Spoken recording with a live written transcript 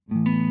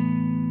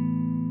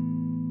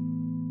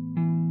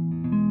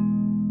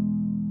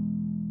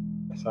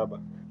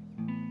Saba.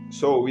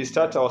 So we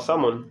start our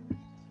sermon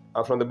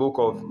from the book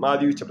of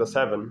Matthew chapter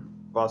 7,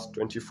 verse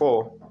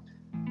 24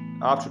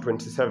 up to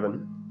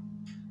 27.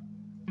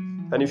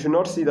 And you should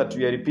not see that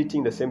we are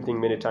repeating the same thing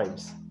many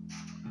times.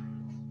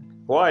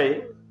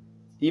 Why?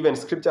 Even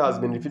scripture has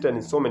been repeated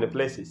in so many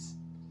places.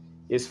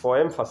 Is for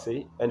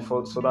emphasis and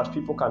so that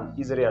people can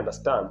easily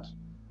understand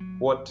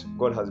what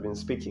God has been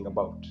speaking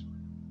about.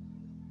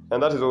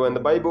 And that is when the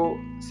Bible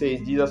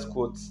says Jesus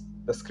quotes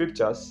the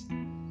scriptures,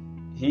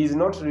 he is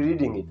not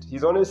rereading it.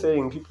 He's only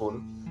saying people,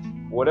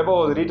 whatever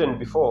was written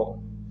before,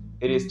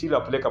 it is still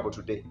applicable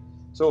today.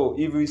 So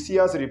if we see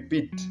us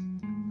repeat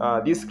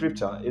this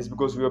scripture, it's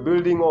because we are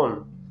building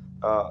on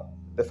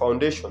the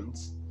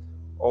foundations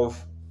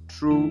of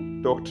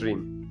true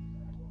doctrine.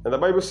 And the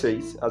Bible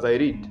says, as I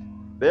read,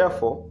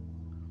 therefore,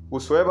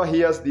 whosoever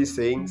hears these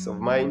sayings of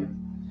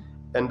mine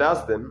and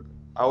does them,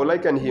 I will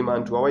liken him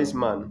unto a wise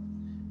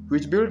man,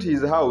 which built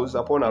his house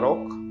upon a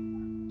rock,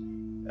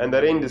 and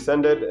the rain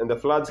descended, and the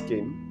floods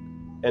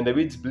came, and the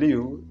winds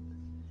blew,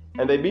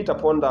 and they beat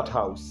upon that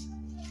house,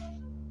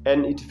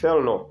 and it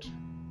fell not,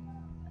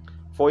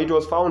 for it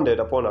was founded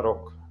upon a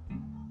rock.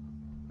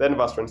 Then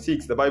verse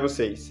 26, the Bible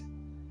says,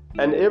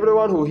 and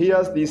everyone who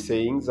hears these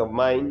sayings of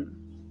mine,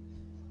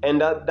 and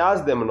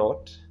does them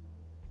not,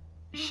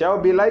 shall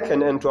be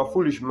likened unto a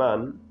foolish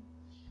man,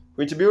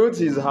 which builds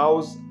his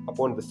house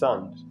upon the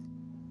sand.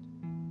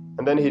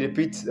 And then he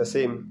repeats the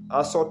same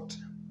assert.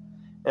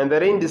 And the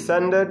rain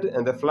descended,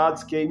 and the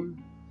floods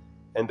came,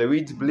 and the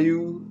winds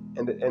blew,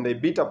 and they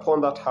beat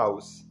upon that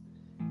house,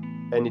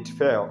 and it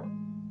fell,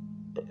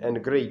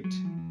 and great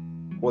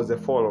was the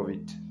fall of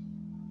it.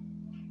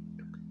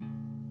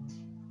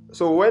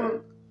 So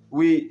when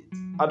we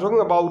are talking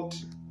about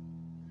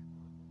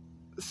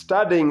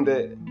studying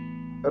the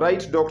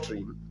right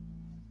doctrine,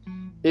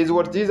 is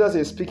what Jesus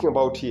is speaking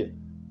about here.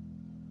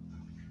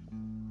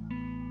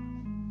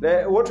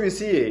 What we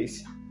see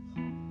is,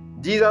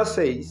 Jesus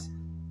says,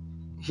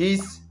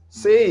 his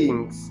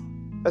sayings,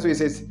 that's what he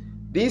says,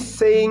 these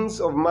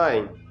sayings of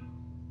mine.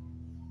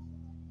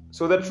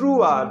 So the true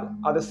word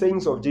are the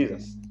sayings of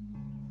Jesus.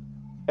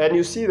 And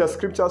you see the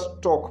scriptures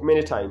talk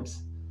many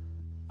times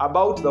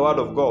about the word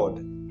of God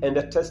and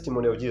the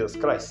testimony of Jesus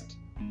Christ.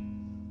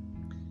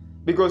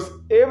 Because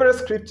every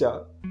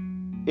scripture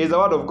is the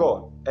word of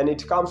God, and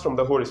it comes from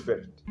the Holy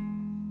Spirit.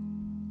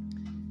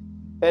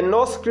 And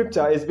no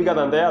scripture is bigger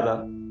than the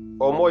other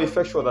or more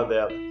effectual than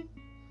the other.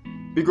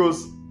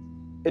 Because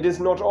it is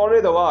not only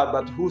the word,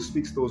 but who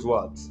speaks those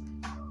words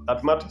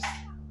that matters.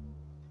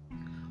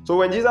 So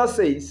when Jesus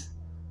says,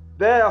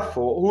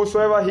 therefore,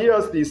 whosoever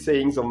hears these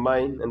sayings of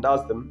mine and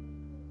does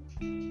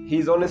them, he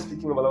is only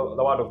speaking about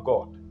the word of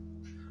God.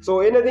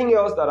 So anything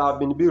else that have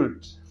been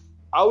built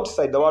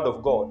outside the word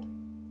of God,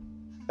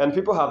 and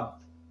people have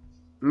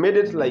made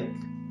it like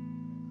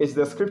it's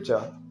the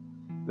scripture,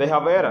 they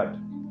have erred.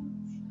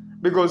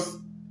 Because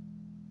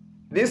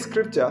this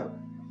scripture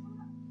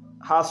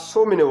has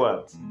so many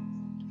words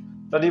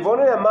that if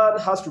only a man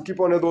has to keep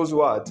only those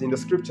words in the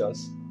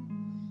scriptures,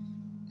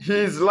 he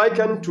is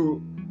likened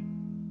to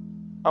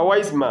a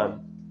wise man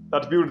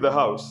that built the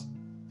house.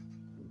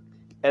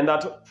 And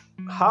that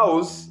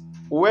house,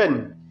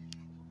 when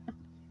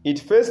it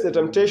faced the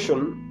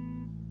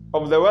temptation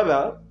of the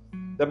weather,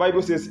 the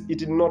Bible says it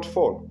did not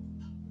fall,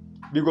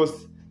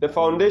 because the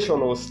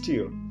foundation was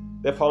still.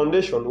 The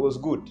foundation was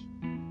good.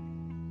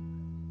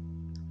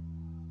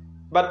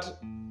 But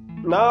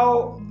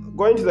now,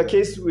 going to the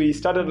case we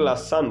started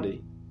last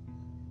Sunday,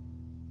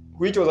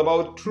 which was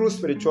about true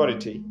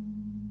spirituality,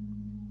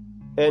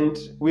 and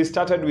we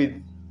started with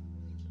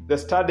the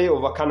study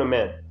of a carnal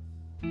man,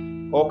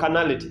 or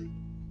carnality.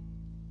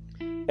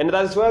 And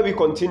that's where we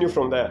continue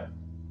from there.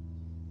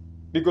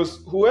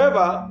 Because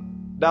whoever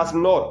does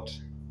not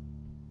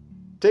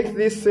take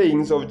these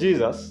sayings of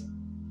Jesus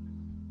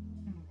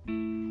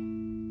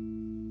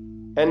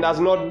and does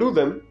not do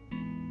them,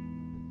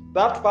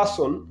 that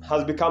person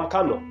has become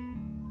carnal,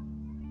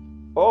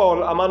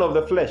 or a man of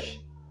the flesh,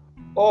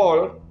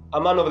 or a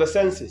man of the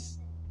senses.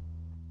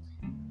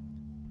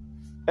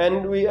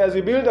 And as we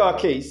build our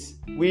case,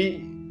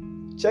 we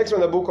checked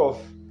from the book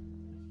of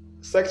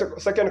 2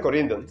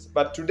 Corinthians,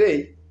 but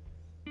today,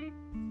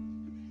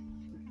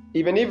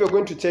 even if we're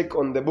going to check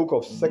on the book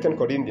of 2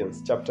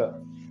 Corinthians, chapter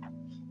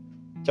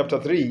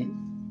 3,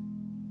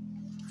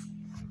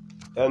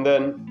 and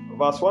then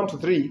verse 1 to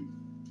 3,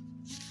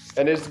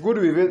 and it's good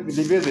we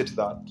revisit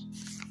that,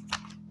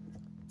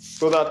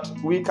 so that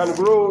we can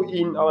grow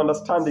in our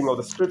understanding of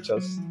the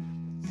scriptures,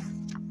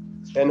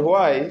 and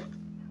why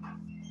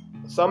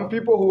some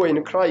people who are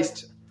in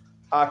Christ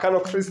are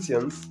carnal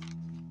Christians,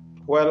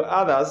 while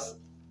others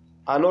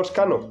are not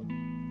carnal.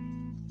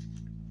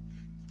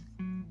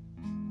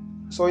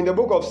 So in the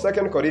book of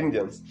 2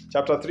 Corinthians,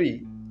 chapter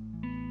 3,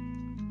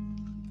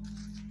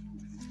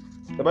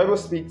 the Bible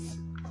speaks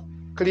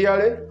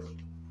clearly,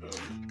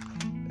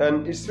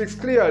 and it speaks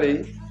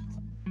clearly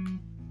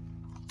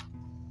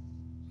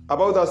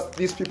about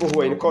these people who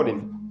were in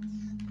Corinth.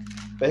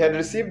 They had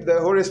received the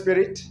Holy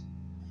Spirit,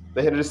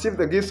 they had received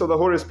the gifts of the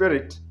Holy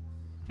Spirit,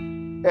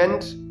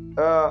 and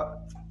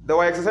they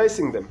were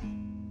exercising them.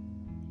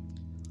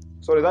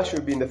 Sorry, that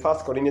should be in the 1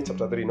 Corinthians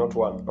chapter 3, not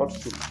 1, not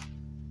 2.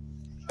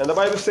 And the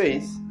Bible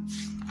says,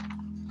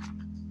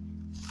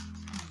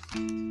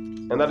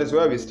 and that is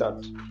where we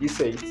start. He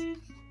says,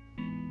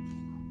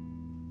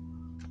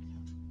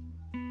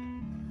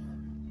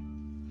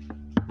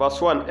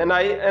 verse 1, and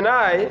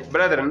I,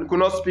 brethren, could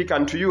not speak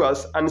unto you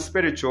as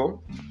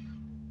unspiritual,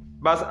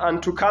 but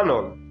unto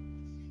carnal,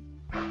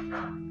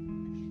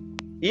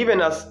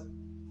 even as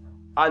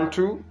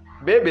unto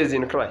babies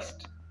in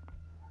Christ.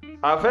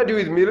 I have fed you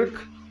with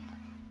milk,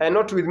 and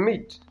not with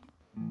meat.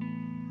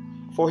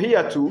 For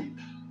hereto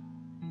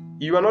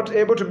you are not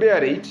able to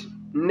bear it,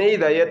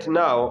 neither yet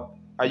now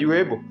are you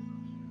able.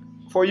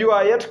 For you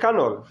are yet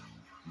carnal.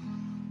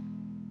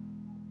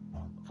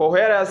 For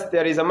whereas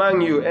there is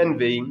among you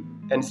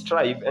envying and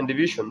strife and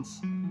divisions,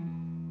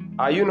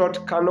 are you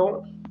not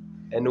carnal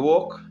and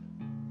walk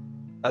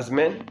as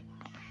men?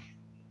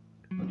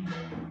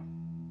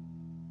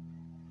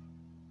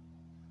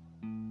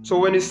 So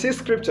when you see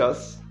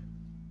scriptures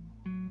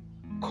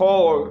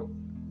call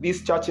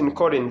this church in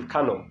Corinth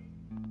carnal,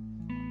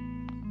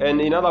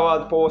 and in other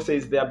words, Paul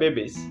says they are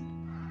babies.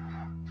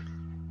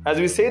 As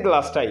we said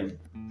last time,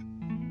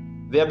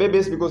 they are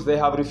babies because they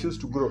have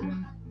refused to grow.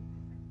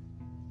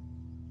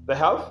 They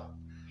have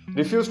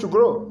refused to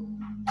grow.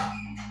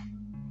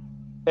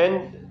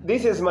 And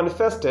this is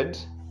manifested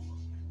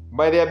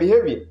by their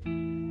behavior.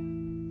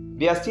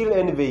 They are still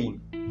envying.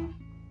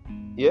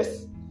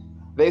 Yes?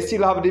 They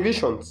still have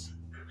divisions.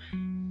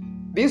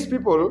 These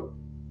people,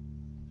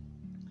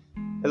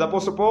 as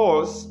Apostle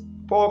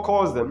Paul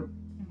calls them,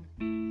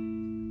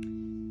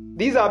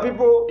 these are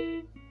people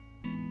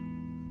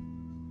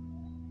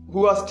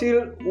who are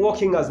still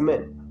walking as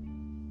men.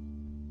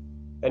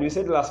 And we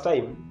said last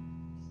time,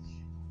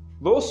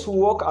 those who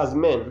walk as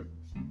men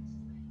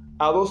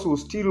are those who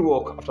still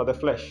walk after the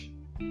flesh.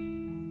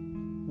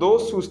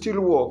 Those who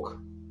still walk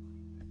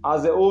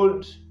as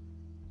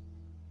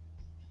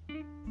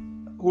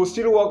who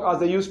still walk as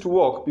they used to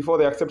walk before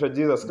they accepted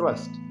Jesus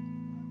Christ.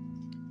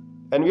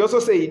 And we also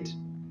said,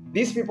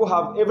 these people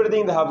have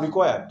everything they have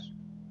required.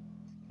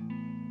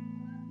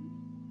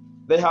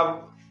 They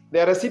are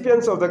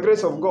recipients of the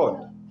grace of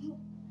God.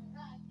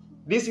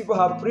 These people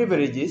have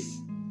privileges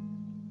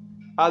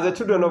as the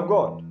children of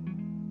God.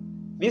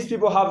 These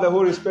people have the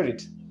Holy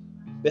Spirit.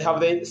 They have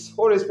the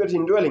Holy Spirit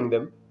indwelling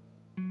them,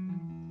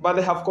 but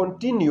they have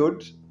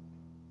continued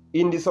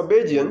in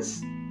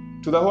disobedience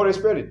to the Holy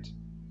Spirit.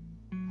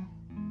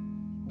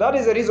 That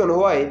is the reason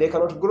why they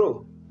cannot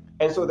grow.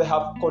 And so they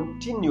have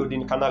continued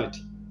in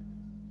carnality.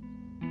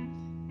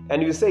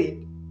 And you say,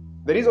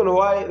 the reason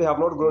why they have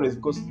not grown is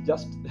because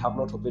just they have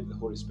not obeyed the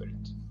Holy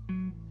Spirit.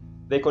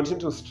 They continue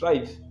to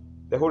strive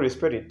the Holy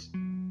Spirit,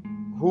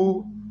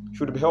 who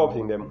should be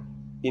helping them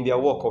in their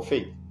walk of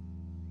faith.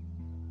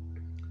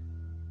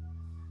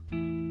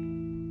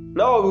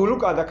 Now we will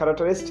look at the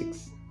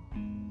characteristics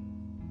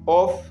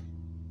of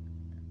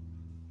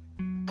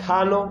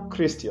carnal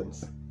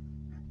Christians.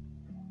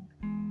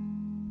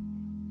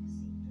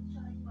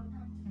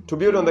 To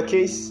build on the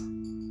case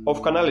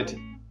of carnality.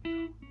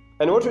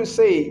 And what we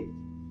say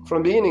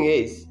from the beginning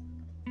is,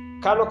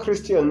 carnal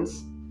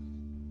Christians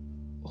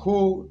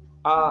who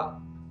are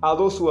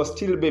those who are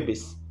still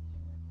babies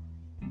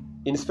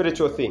in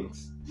spiritual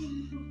things.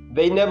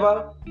 They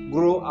never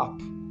grow up.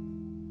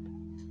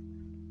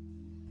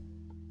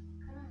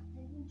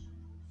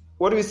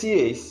 What we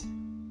see is,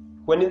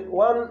 when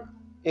one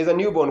is a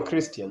newborn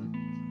Christian,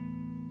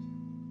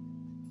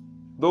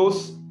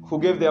 those who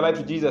gave their life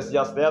to Jesus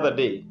just the other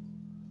day,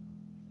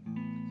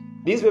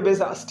 these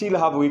babies still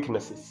have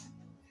weaknesses.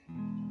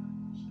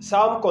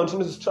 Some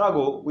continue to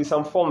struggle with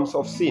some forms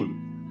of sin.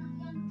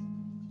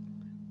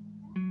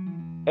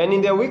 And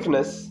in their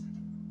weakness,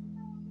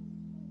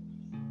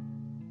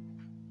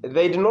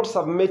 they do not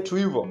submit to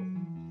evil.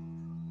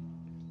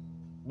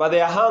 But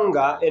their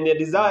hunger and their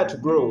desire to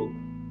grow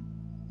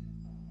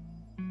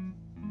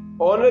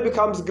only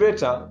becomes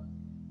greater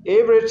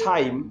every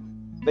time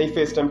they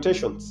face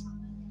temptations.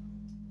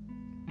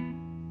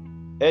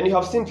 And you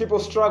have seen people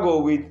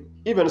struggle with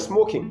even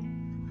smoking.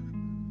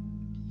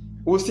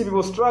 We see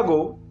people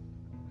struggle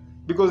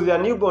because they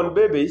are newborn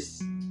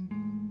babies.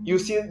 You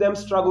see them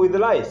struggle with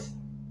lies.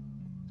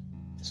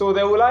 So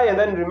they will lie and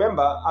then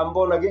remember, I'm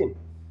born again.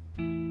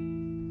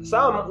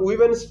 Some will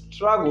even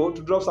struggle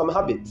to drop some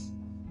habits,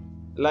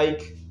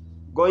 like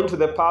going to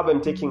the pub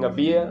and taking a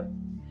beer.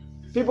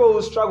 People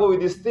who struggle with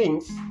these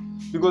things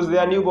because they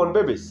are newborn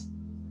babies.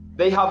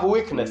 They have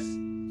weakness,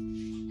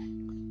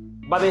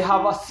 but they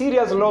have a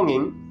serious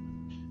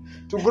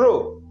longing to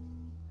grow.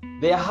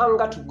 Their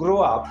hunger to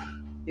grow up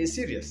is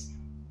serious.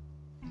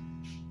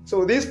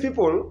 So these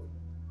people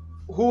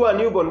who are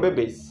newborn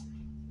babies,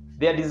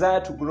 their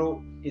desire to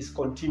grow is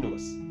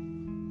continuous.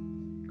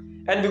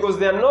 And because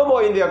they are no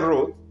more in their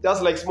growth,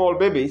 just like small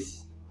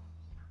babies,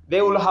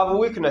 they will have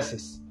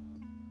weaknesses.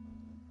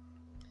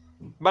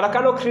 But a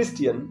carnal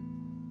Christian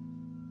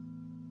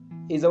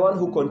is the one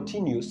who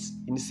continues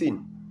in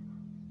sin.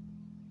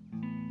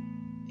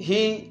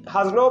 He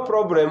has no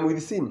problem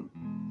with sin.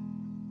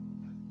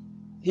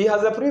 he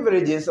has the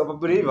privileges of a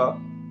believer,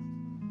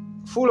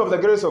 full of the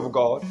grace of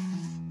God,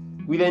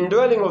 with the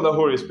indwelling of the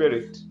Holy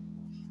Spirit.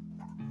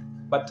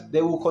 But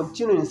they will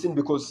continue in sin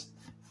because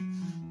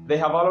they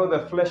have allowed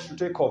the flesh to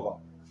take over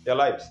their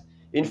lives.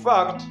 In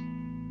fact,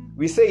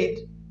 we said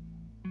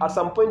at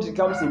some point it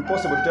becomes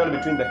impossible to tell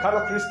between the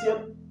carnal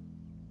Christian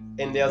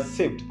and the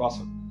saved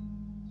person,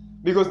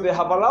 because they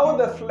have allowed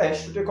the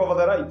flesh to take over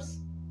their lives.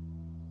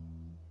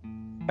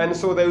 And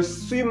so they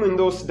swim in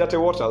those dirty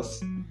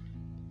waters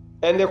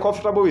and they're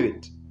comfortable with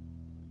it.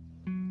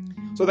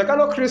 So the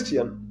carnal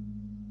Christian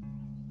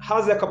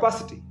has the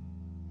capacity.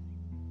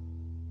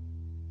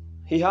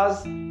 He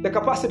has the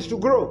capacity to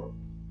grow.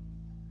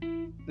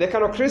 The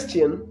carnal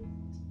Christian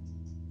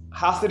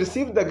has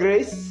received the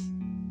grace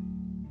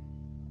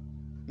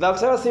that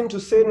tells him to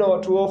say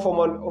no to all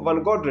form of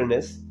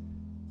ungodliness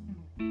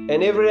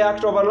and every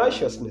act of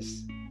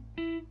unrighteousness.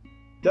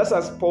 Just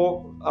as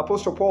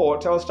Apostle Paul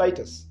tells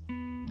Titus,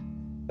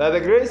 that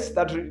the grace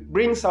that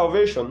brings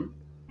salvation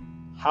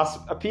has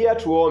appeared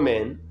to all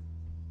men,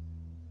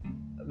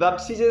 that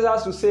teaches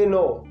us to say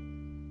no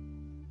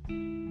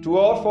to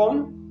all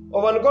form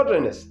of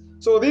ungodliness.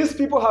 So these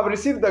people have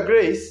received the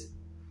grace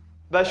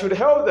that should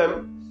help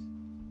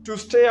them to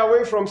stay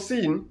away from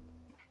sin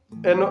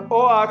and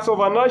all acts of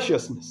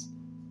unrighteousness.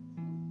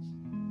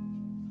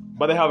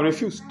 But they have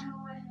refused.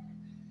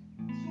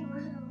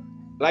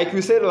 Like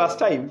we said last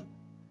time,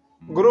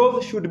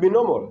 growth should be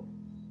normal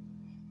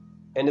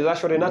and is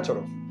actually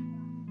natural.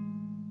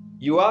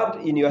 You add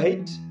in your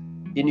height,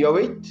 in your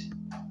weight,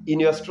 in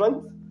your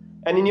strength,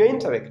 and in your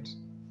intellect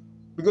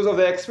because of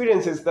the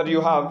experiences that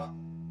you have,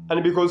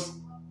 and because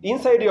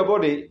inside your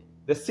body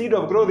the seed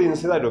of growth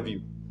is inside of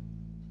you.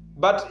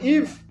 But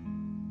if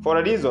for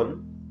a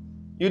reason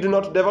you do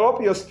not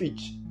develop your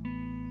speech,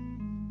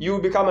 you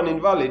become an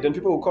invalid and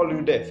people will call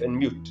you deaf and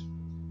mute.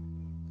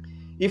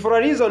 If for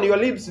a reason your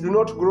lips do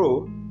not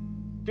grow,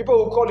 people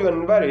will call you an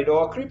invalid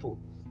or a cripple,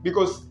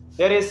 because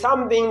there is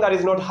something that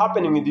is not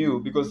happening with you,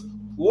 because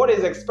what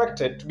is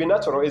expected to be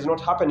natural is not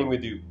happening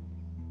with you.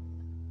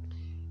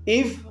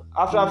 If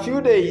after a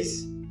few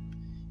days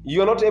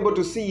you are not able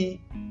to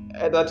see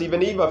that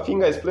even if a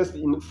finger is placed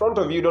in front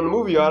of you, you don't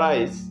move your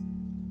eyes,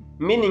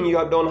 meaning you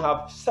don't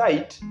have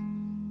sight,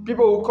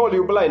 people will call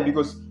you blind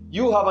because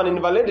you have an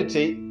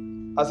invalidity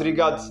as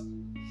regards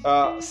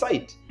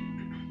sight.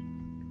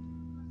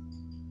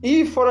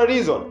 If for a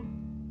reason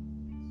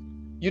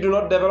you do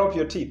not develop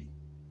your teeth,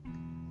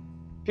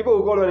 people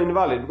will call you an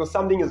invalid because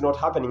something is not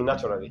happening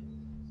naturally,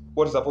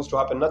 what is supposed to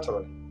happen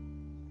naturally.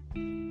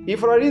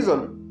 If for a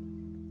reason,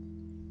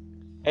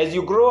 as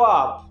you grow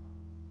up,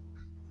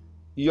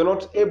 you're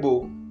not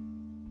able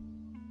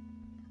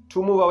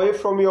to move away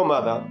from your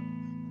mother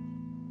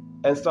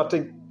and start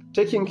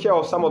taking care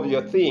of some of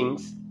your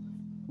things,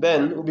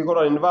 then you'll be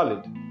called an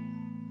invalid.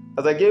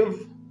 As I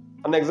gave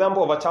an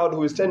example of a child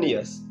who is 10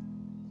 years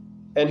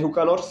and who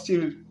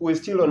is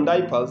still on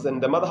diapers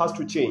and the mother has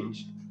to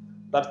change,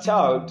 that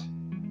child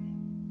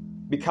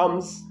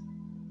becomes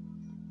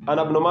an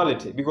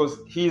abnormality because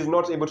he is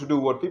not able to do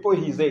what people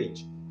his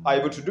age are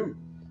able to do.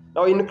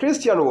 Now in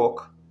Christian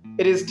walk,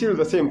 it is still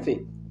the same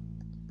thing.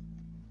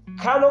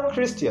 Carnal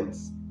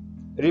Christians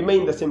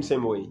remain the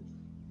same way.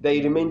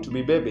 They remain to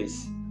be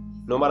babies,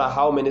 no matter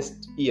how many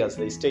years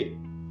they stay.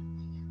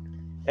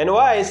 And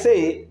why I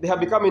say they have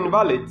become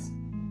invalids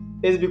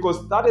is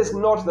because that is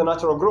not the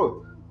natural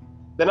growth.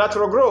 The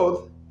natural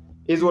growth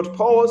is what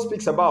Paul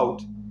speaks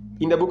about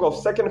in the book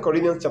of 2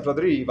 Corinthians chapter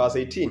 3, verse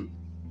 18.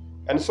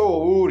 And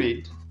so we will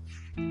read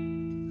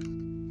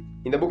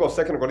in the book of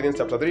 2 Corinthians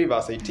chapter 3,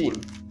 verse 18.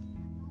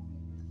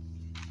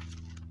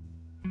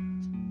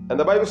 And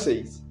the Bible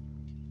says,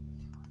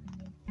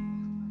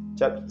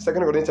 2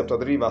 Corinthians chapter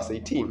 3, verse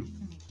 18.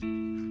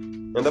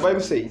 And the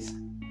Bible says,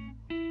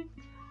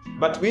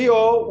 "But we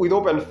all, with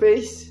open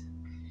face,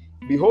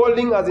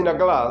 beholding as in a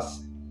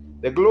glass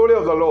the glory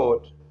of the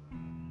Lord,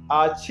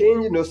 are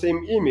changed in the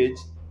same image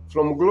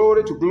from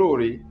glory to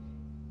glory,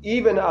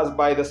 even as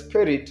by the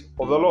Spirit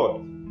of the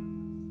Lord."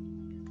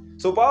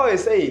 So Paul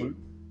is saying,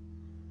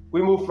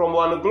 we move from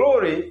one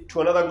glory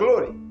to another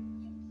glory.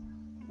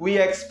 We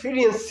are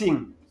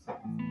experiencing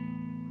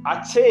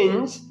a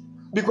change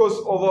because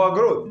of our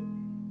growth.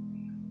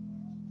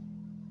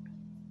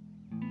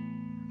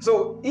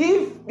 So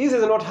if this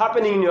is not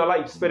happening in your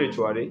life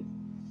spiritually,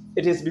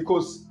 it is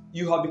because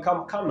you have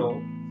become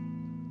carnal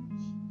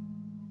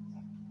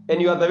and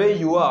you are the way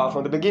you are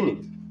from the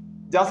beginning,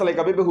 just like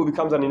a baby who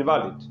becomes an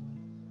invalid.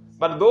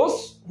 But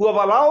those who have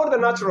allowed the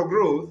natural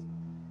growth,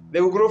 they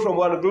will grow from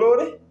one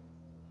glory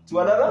to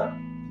another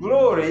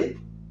glory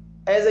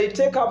as they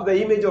take up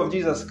the image of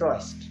Jesus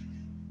Christ,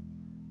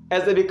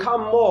 as they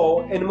become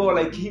more and more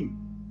like Him.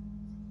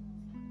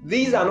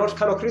 These are not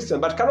carnal Christians,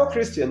 but carnal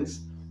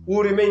Christians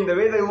will remain the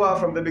way they were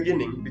from the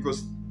beginning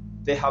because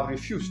they have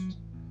refused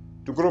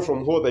to grow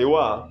from who they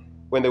were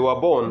when they were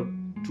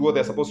born to what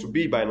they're supposed to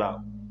be by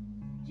now.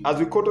 As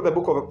we quoted the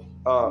book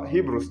of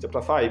Hebrews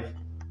chapter 5,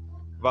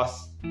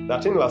 verse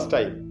 13 last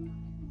time.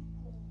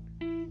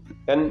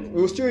 And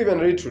we'll still even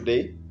read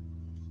today,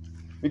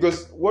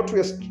 because what we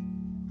are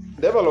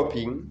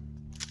developing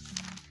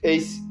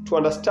is to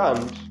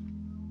understand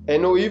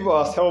and know if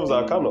ourselves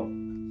are carnal.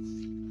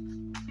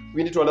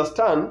 We need to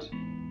understand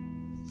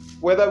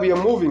whether we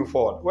are moving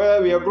forward,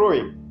 whether we are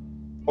growing,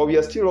 or we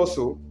are still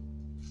also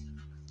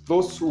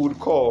those who would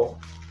call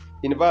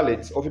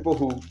invalids or people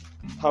who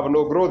have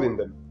no growth in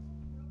them.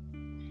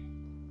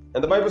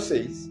 And the Bible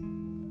says,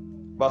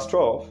 verse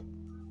 12,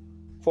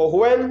 for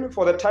when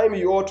for the time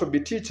you ought to be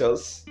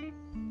teachers,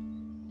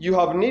 you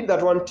have need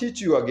that one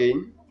teach you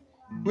again,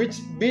 which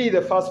be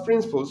the first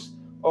principles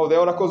of the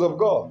oracles of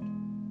God,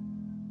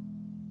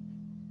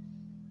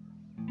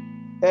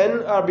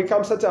 and are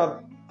become such as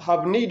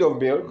have need of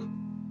milk,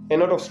 and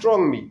not of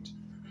strong meat.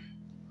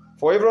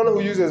 For everyone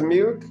who uses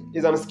milk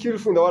is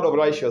unskillful in the word of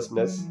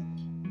righteousness,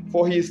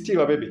 for he is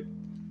still a baby.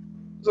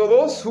 So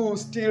those who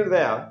still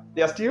there,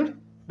 they are still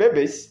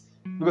babies,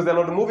 because they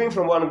are not moving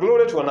from one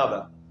glory to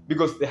another,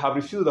 because they have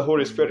refused the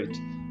Holy Spirit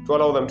to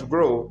allow them to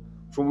grow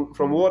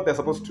from what they're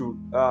supposed to,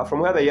 from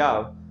where they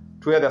are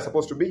to where they're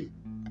supposed to be.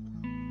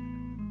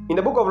 In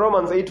the book of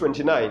Romans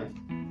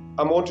 8:29,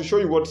 I want to show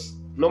you what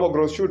normal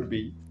growth should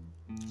be.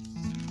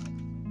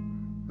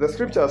 The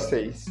scripture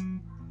says,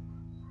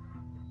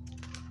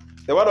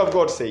 the word of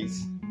God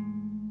says,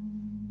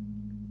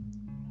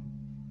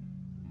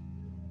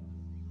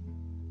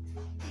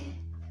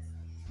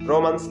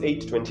 Romans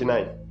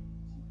 8:29.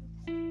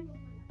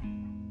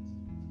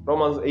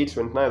 Romans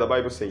 8:29, the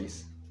Bible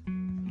says,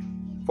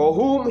 for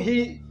whom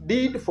he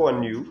did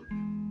foreknew,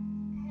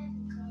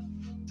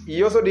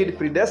 he also did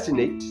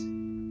predestinate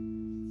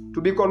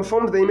to be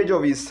conformed to the image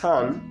of his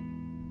Son,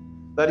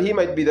 that he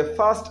might be the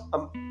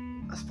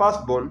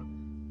firstborn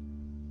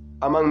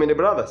among many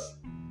brothers.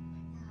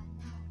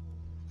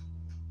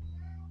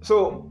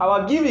 So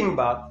our giving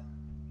birth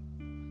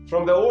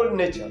from the old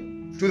nature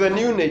to the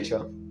new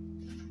nature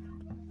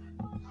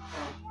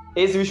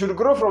is we should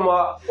grow from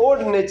our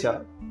old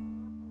nature,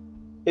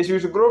 is we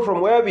should grow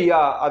from where we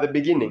are at the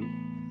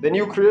beginning, the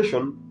new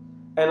creation,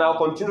 and now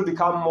continue to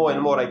become more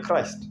and more like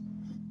Christ.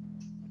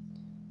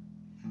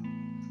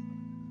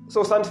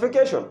 So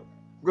sanctification,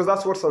 because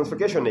that's what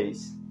sanctification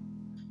is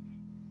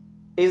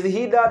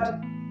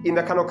hidden in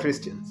the carnal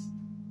Christians.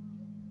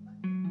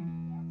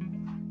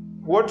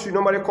 What we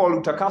normally call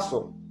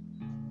utakaso,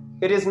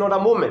 it is not a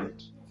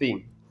moment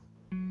thing.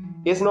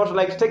 It's not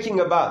like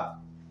taking a bath.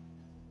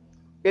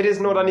 It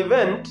is not an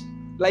event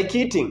like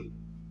eating.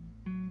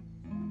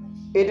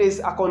 It is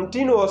a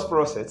continuous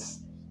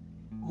process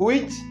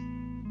which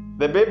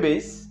the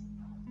babies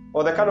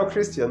or the carnal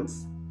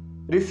Christians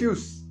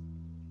refuse.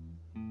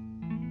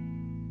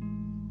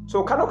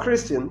 So carnal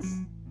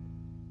Christians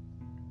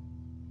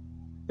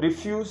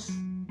refuse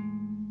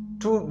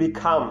to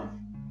become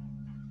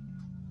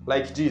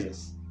like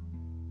Jesus.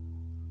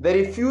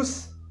 They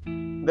refuse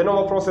the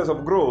normal process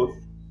of growth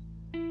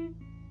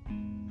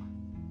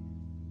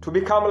to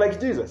become like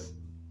Jesus.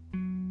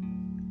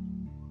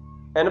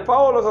 And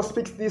Paul also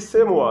speaks these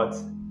same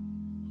words.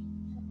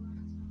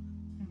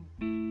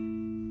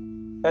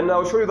 And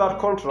I'll show you that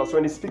contrast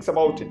when he speaks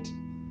about it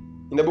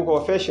in the book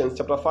of Ephesians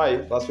chapter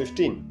 5 verse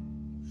 15,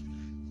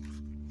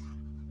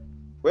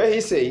 where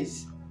he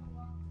says,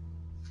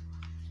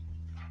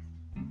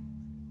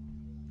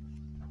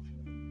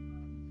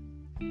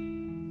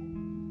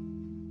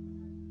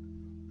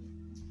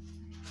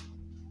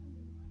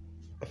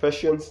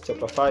 Ephesians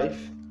chapter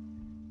 5,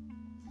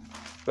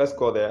 let's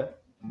go there.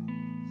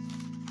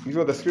 Here's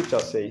what the scripture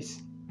says.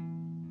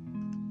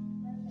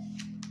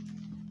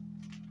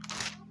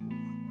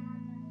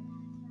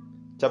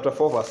 Chapter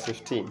 4 verse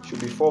 15, should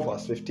be 4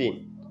 verse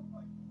 15.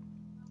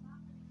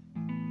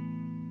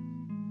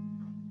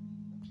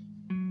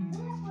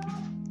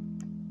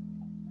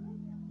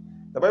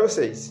 The Bible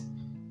says,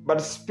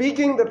 but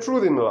speaking the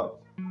truth in love,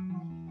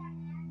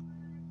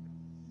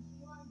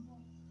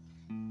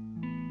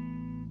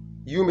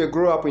 you may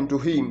grow up into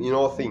him in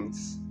all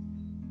things,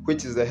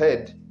 which is the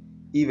head,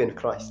 even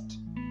Christ.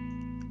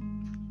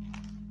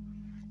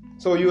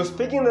 So you're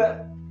speaking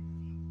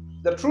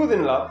the truth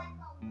in love.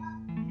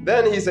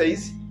 Then he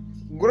says,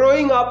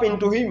 growing up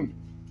into him,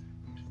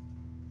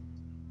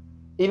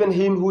 even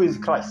him who is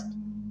Christ.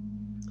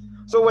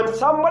 So when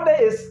somebody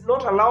is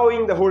not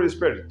allowing the Holy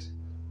Spirit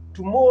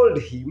to mold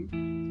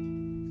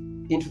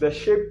him into the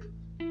shape,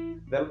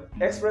 the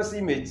express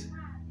image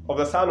of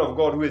the Son of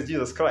God, who is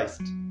Jesus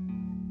Christ,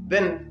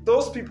 then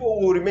those people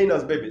will remain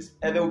as babies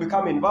and they will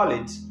become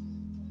invalids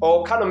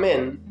or carnal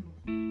men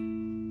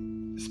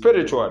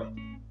spiritually.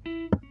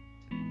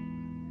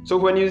 So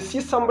when you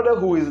see somebody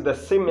who is the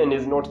same and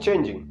is not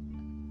changing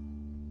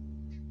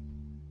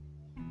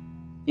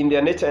in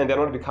their nature and they're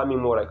not becoming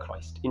more like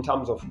Christ in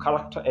terms of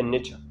character and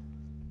nature,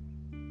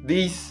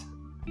 these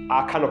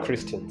are carnal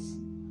Christians.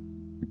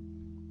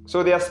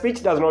 So their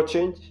speech does not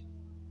change.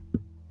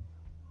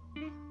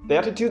 The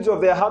attitudes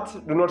of their hearts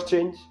do not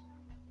change.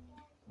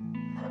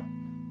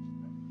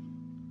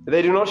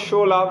 They do not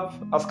show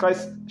love as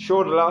Christ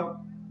showed love.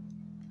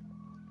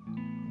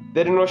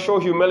 They do not show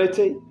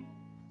humility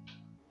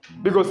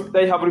because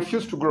they have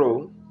refused to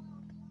grow.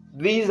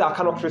 These are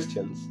carnal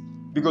Christians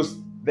because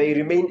they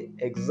remain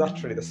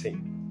exactly the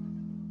same.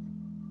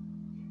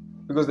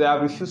 Because they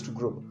have refused to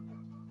grow.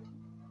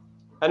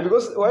 And do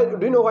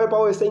you know why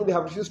Paul is saying they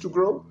have refused to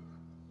grow?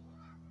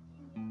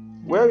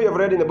 Where we have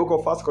read in the book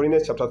of 1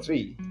 Corinthians chapter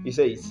 3, he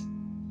says,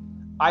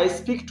 I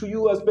speak to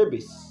you as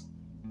babies,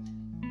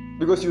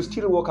 because you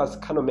still walk as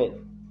carnal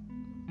men.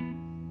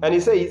 And he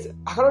says,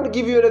 I cannot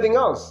give you anything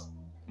else,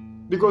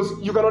 because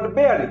you cannot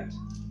bear it.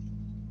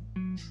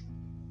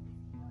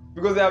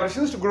 Because they have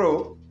refused to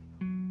grow,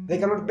 they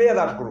cannot bear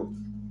that growth.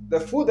 The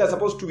food they're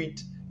supposed to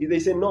eat, they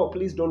say, no,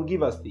 please don't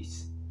give us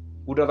this.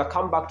 We'd rather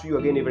come back to you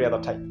again every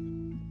other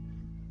time.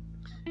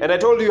 And I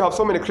told you have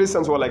so many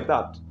Christians who are like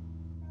that.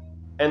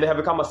 And they have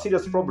become a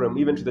serious problem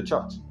even to the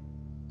church.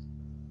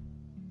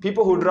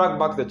 People who drag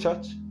back the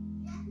church.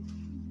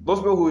 Those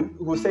people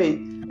who say,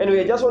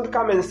 anyway, I just want to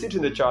come and sit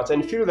in the church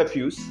and fill the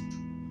pews.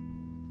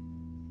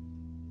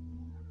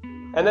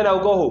 And then I'll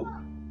go home.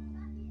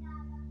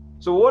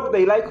 So what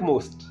they like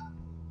most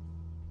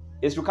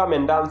is to come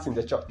and dance in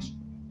the church.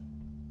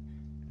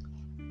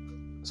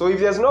 So if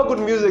there's no good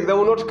music, they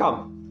will not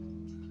come.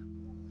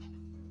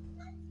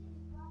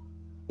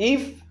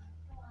 If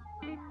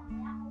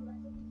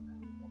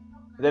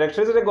the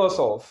electricity goes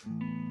off,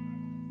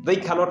 they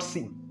cannot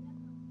sing.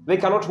 They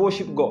cannot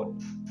worship God.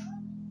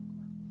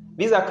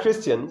 These are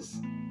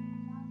Christians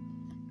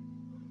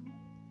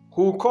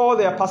who call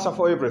their pastor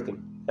for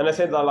everything. And I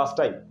said that last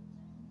time.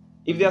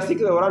 If they are sick,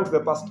 they will run to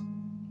the pastor.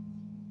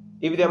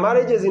 If their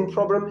marriage is in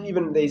problem,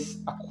 even there is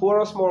a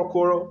quarrel, small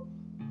quarrel,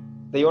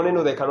 they only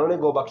know they can only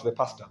go back to the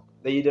pastor.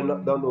 They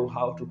don't know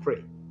how to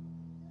pray.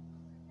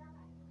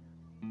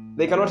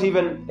 They cannot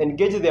even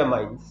engage their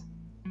minds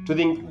to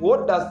think,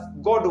 what does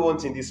God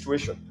want in this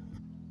situation?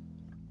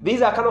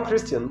 These are carnal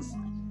Christians,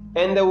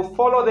 and they will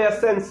follow their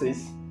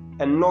senses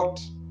and not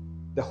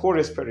the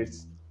Holy Spirit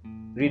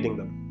reading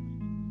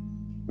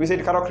them. We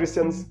said carnal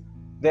Christians,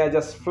 they are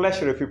just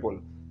fleshly people.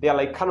 They are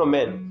like carnal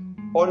men,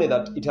 only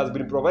that it has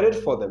been provided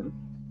for them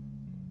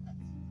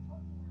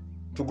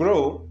to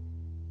grow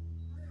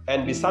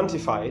and be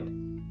sanctified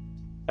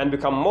and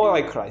become more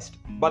like Christ,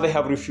 but they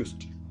have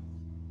refused.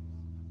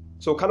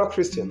 So carnal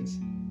Christians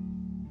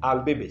are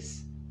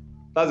babies.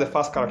 That's the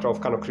first character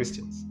of carnal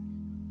Christians.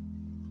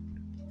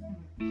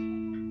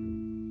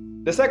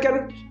 The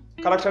second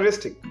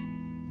characteristic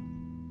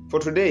for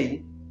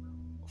today,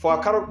 for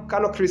a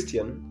carnal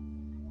Christian,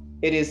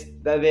 it is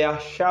that they are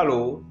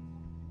shallow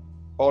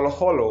or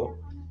hollow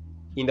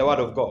in the Word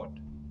of God.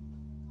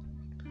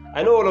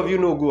 I know all of you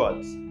know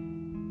gourds.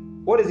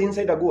 What is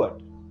inside a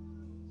gourd?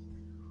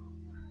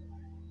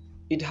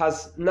 It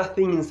has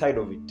nothing inside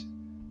of it.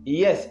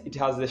 Yes, it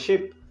has the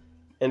shape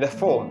and the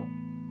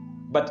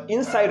form, but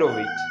inside of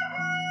it,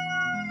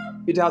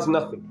 it has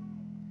nothing.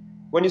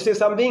 When you say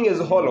something is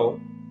hollow,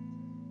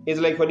 it's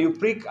like when you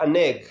prick an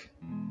egg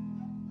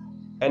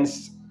and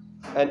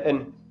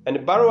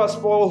burrow a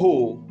small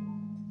hole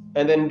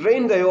and then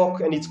drain the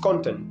yolk and its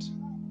content.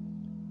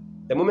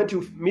 The moment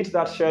you meet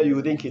that shell,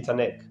 you think it's an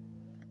egg.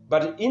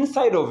 But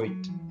inside of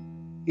it,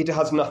 it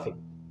has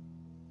nothing.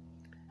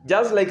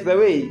 Just like the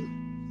way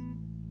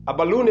a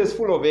balloon is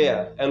full of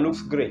air and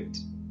looks great,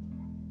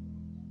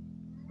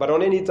 but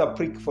only needs a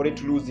prick for it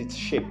to lose its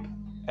shape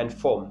and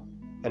form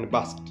and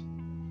burst.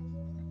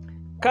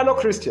 Carnal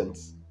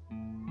Christians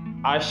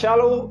are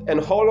shallow and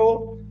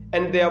hollow,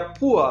 and they are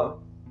poor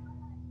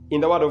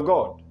in the Word of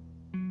God.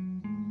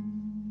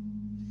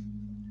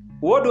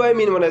 What do I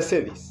mean when I say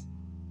this?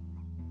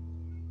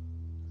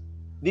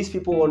 These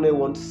people only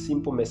want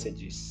simple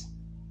messages.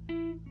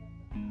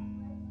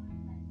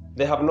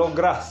 They have no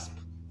grasp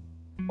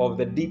of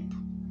the deep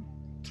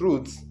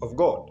truths of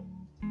God.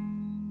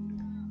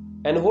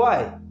 And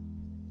why?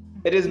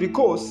 It is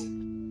because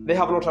they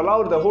have not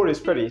allowed the Holy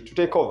Spirit to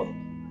take over.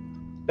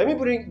 Let me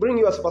bring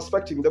you a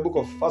perspective in the book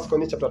of 1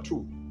 Corinthians chapter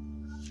 2.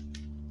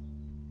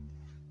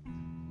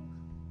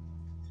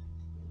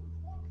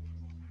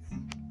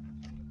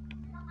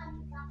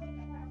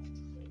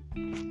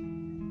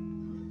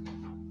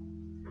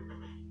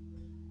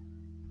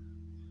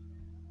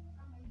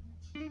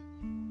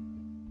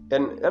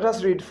 And let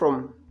us read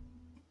from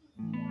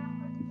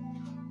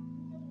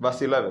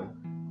verse 11.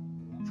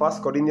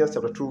 1 Corinthians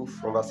chapter 2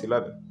 from verse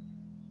 11.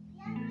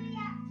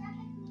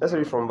 Let's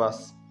read from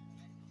verse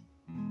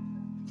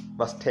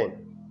 10.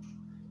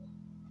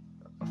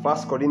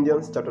 1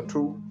 Corinthians chapter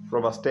 2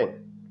 from verse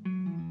 10.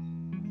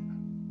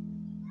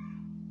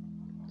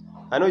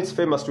 I know it's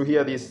famous to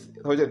hear this.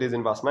 It is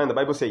in verse 9. The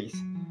Bible says,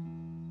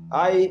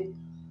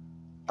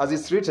 as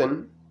it's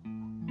written,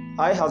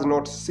 eye has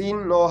not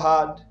seen nor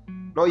heard,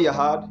 nor ear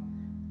heard,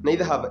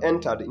 neither have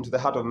entered into the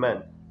heart of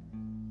man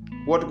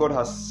what God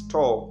has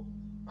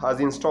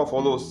in store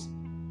for those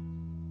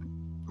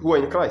who are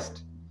in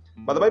Christ.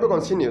 But the Bible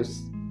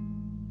continues,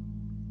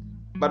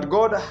 but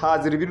God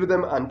has revealed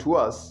them unto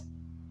us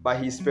by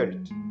His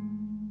Spirit.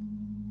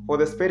 For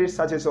the Spirit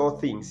searches all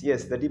things,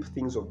 yes, the deep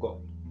things of God.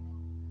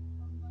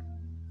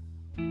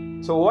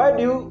 So why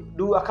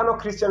do a carnal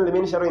Christian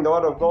remain shallow in the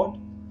Word of God?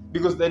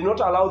 Because they do not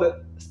allow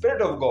the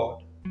Spirit of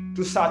God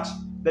to search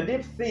the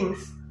deep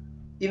things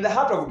in the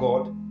heart of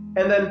God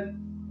and then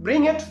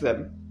bring it to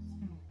them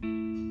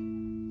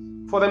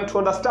for them to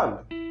understand.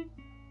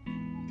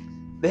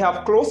 They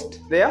have closed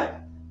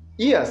their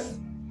ears.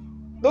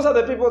 Those are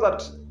the people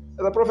that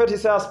the prophet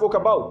Isaiah spoke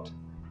about.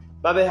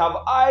 That they have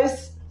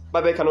eyes,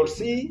 but they cannot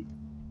see.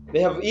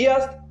 They have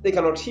ears, they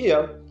cannot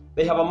hear.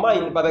 They have a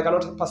mind, but they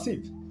cannot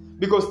perceive.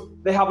 Because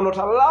they have not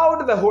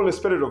allowed the Holy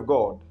Spirit of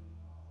God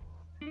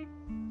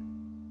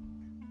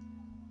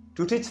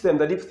to teach them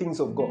the deep things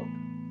of God.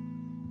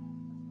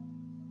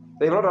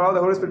 They have not allowed the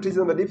Holy Spirit to teach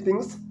them the deep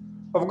things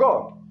of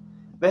God.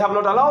 They have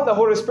not allowed the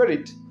Holy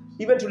Spirit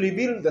even to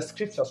reveal the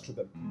scriptures to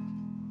them.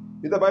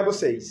 The Bible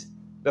says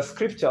the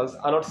scriptures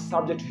are not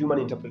subject to human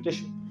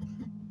interpretation.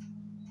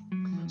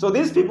 So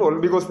these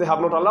people, because they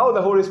have not allowed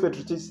the Holy Spirit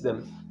to teach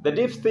them the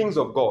deep things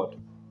of God,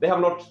 they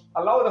have not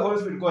allowed the Holy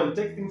Spirit to go and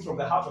take things from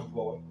the heart of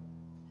God,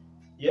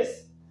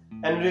 yes,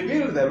 and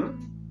reveal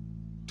them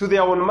to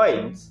their own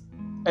minds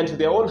and to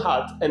their own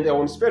heart and their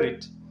own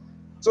spirit.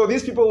 So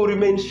these people will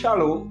remain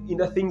shallow in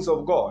the things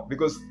of God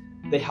because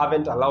they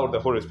haven't allowed the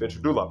Holy Spirit to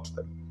do that to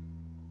them.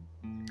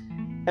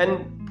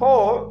 And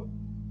Paul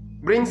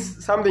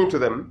brings something to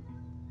them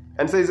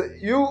and says,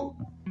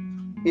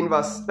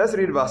 let's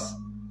read verse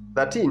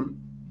 13.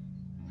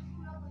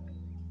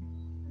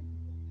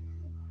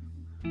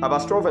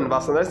 Verse 12 and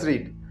verse 1. Let's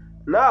read.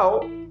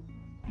 Now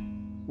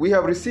we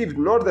have received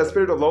not the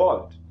spirit of the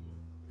world.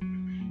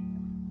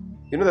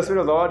 You know the spirit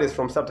of the world is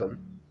from Satan.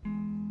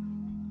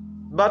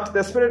 But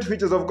the Spirit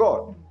which is of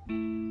God,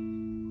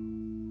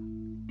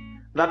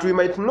 that we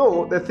might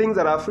know the things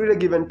that are freely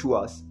given to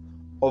us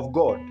of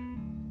God.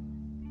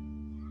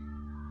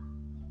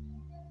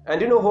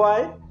 And you know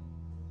why?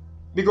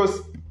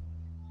 Because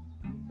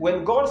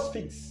when God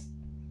speaks,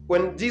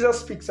 when Jesus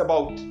speaks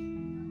about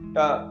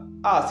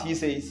us, he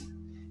says,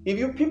 if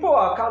you people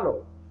are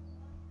carnal,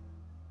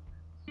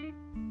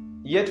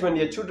 yet when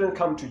your children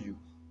come to you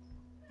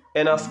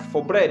and ask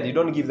for bread, you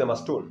don't give them a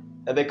stone.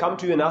 And they come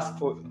to you and ask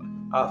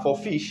for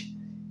fish,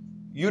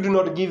 you do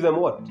not give them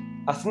what?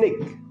 A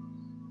snake.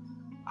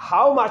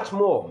 How much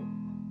more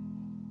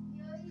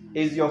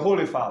is your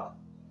Holy Father,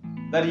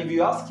 that if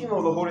you ask him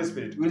of the Holy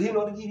Spirit, will he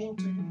not give him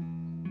to you?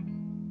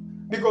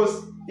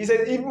 Because he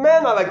says, if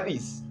men are like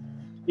this,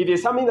 it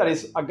is something that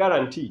is a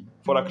guarantee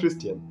for a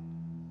Christian.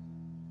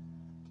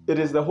 It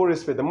is the Holy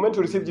Spirit. The moment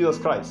you receive Jesus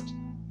Christ,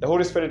 the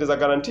Holy Spirit is a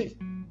guarantee.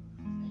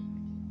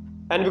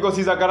 And because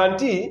he's a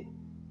guarantee,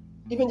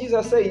 even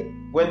Jesus said,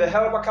 when the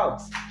Helper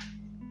comes,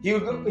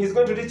 he's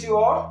going to teach you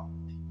all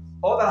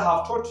that I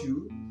have taught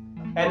you,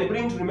 and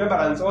bring to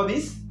remembrance all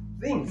these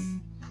things.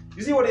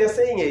 You see what he is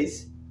saying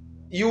is,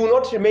 you will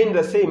not remain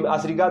the same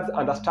as regards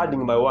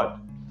understanding my word.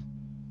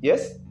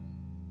 Yes?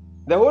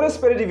 The Holy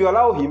Spirit, if you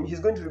allow him, he's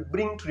going to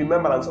bring to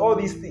remembrance all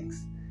these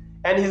things.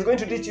 And he's going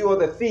to teach you all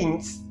the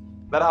things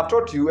that I have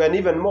taught you, and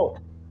even more.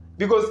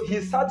 Because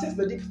he searches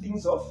the deep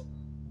things of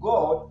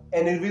God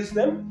and reveals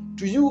them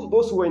to you,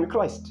 those who are in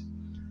Christ.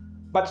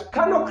 But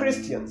carnal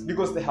Christians,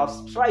 because they have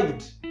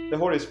strived the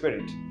Holy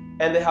Spirit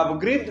and they have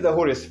grieved the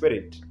Holy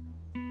Spirit,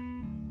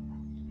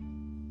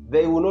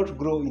 they will not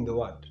grow in the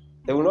word.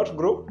 They will not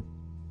grow.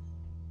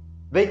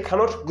 They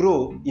cannot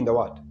grow in the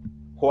word.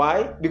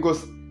 Why?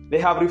 Because they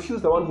have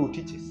refused the one who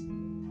teaches.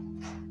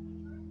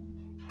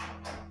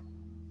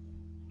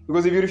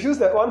 Because if you refuse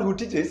the one who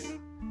teaches,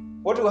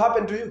 what will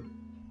happen to you?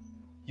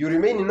 You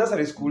remain in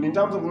nursery school in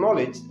terms of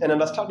knowledge and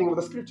understanding of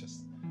the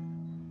scriptures.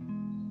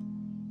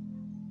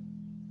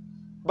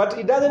 But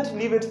it doesn't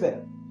leave it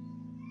there.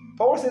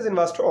 Paul says in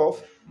verse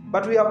 12,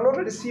 but we have not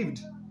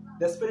received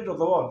the spirit of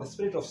the world, the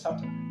spirit of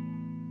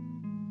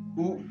Satan,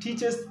 who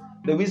teaches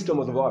the wisdom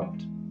of the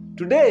world.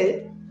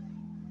 Today,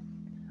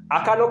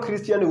 a carnal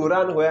Christian will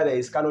run where there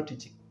is carnal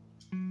teaching.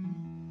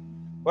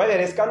 Where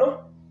there is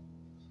carnal?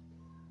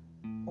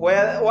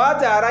 Where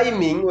words are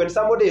rhyming when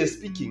somebody is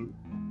speaking.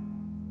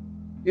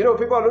 You know,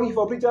 people are looking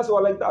for preachers who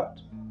are like that.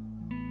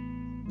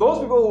 Those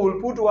people who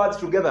will put words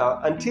together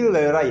until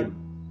they rhyme.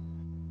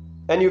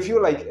 And you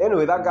feel like,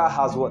 anyway, that guy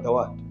has what the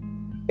word.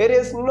 It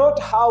is not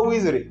how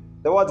easily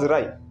the words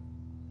rhyme.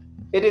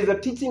 It is the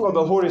teaching of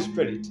the Holy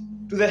Spirit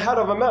to the heart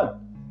of a man.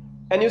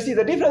 And you see,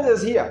 the difference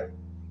is here.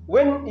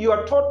 When you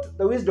are taught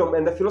the wisdom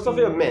and the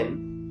philosophy of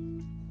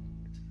men,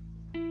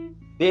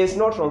 there is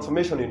no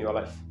transformation in your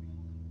life.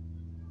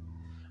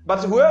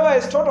 But whoever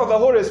is taught of the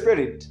Holy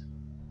Spirit,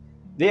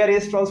 there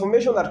is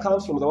transformation that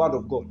comes from the Word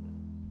of God.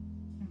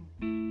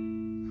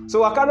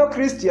 So a carnal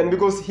Christian,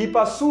 because he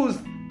pursues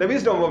the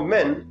wisdom of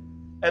men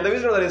and the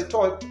wisdom that is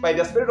taught by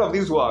the spirit of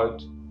this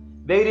world,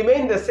 they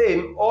remain the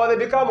same or they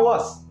become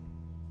worse.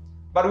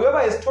 But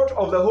whoever is taught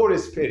of the Holy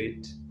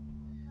Spirit,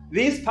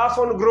 this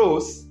person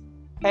grows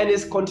and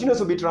continues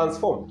to be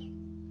transformed.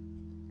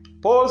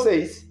 Paul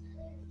says,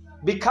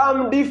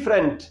 become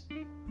different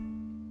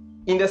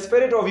in the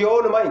spirit of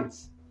your own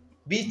minds.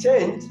 Be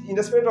changed in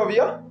the spirit of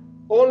your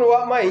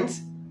own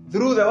minds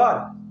through the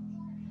word.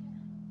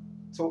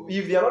 So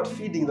if you are not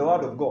feeding the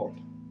word of God,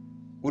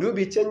 will you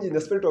be changed in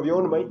the spirit of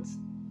your own minds?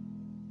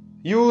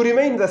 You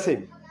remain the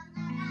same.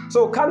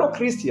 So carnal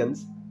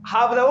Christians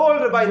have the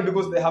old mind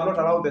because they have not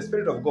allowed the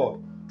Spirit of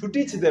God to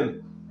teach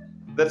them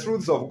the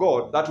truths of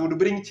God that would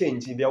bring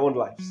change in their own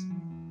lives.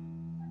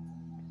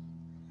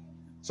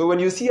 So when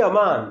you see a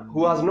man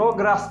who has no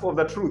grasp of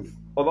the truth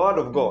of the Word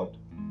of God,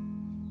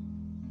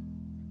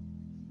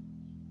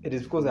 it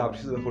is because they have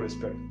received the Holy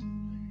Spirit.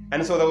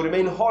 And so they will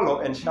remain hollow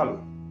and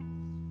shallow.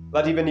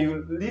 That even if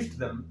you lift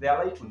them, they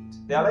are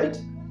lightweight. They are light.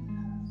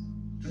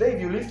 Today,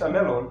 if you lift a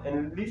melon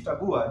and lift a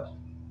gourd,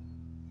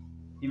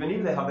 even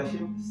if they have the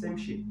same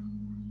shape,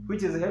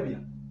 which is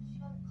heavier?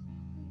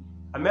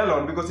 A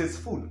melon, because it's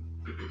full.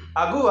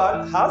 A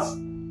gourd has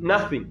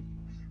nothing.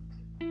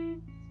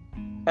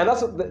 And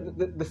that's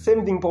the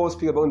same thing Paul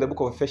speaks about in the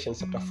book of Ephesians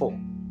chapter 4.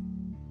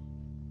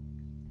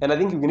 And I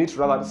think we need to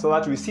rather so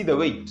that we see the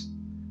weight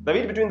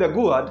between the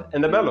gourd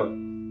and the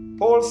melon.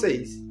 Paul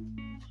says,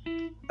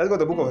 let's go to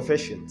the book of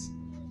Ephesians.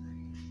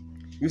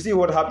 You see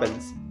what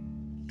happens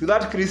to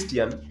that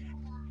Christian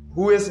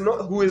who is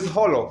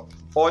hollow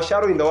or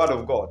shallow in the Word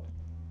of God.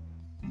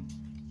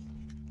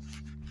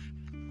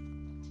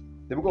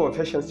 The book of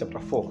Ephesians chapter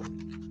 4.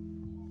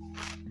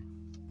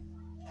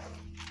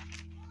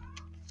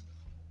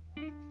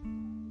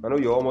 I know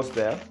you're almost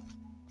there.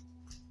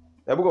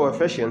 The book of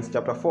Ephesians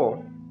chapter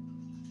 4.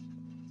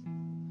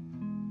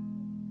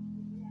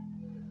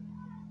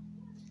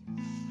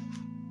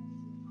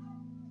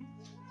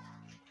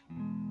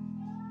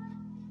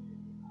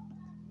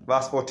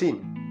 Verse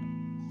 14.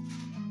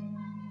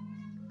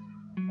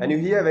 And you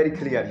hear very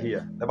clear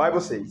here. The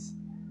Bible says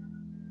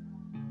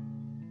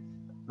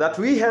that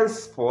we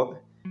henceforth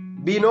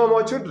be no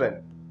more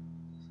children.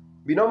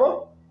 Be no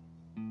more.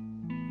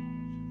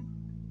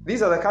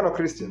 These are the carnal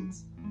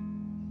Christians.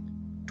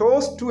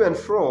 Tossed to and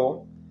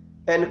fro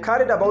and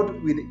carried about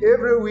with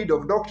every wind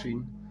of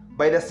doctrine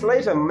by the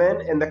sleight of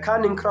men and the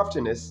cunning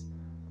craftiness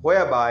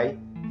whereby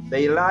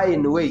they lie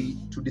in wait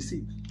to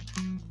deceive.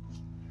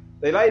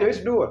 They lie in wait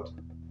to do what?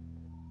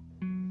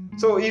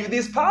 So if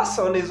this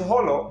person is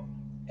hollow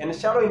and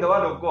shallow in the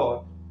Word of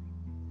God,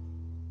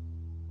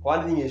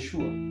 one thing is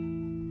sure,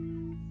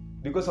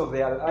 because of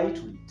their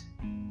lightweight,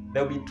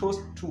 they'll be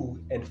tossed to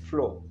and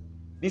fro.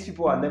 These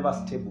people are never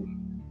stable.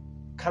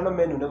 Carnal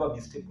men will never be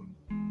stable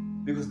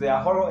because they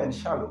are hollow and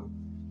shallow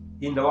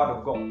in the Word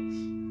of God.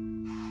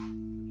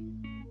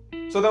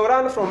 So they'll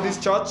run from this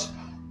church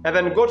and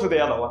then go to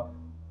the other one.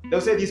 They'll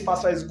say this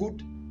pastor is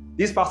good,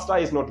 this pastor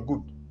is not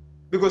good,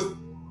 because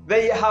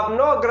they have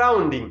no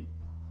grounding.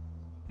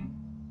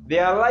 They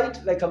are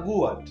light like a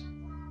gourd.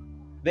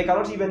 They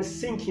cannot even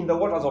sink in the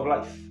waters of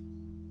life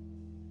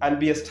and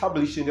be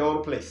established in their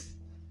own place.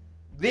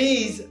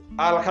 These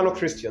are carnal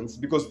Christians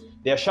because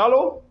they are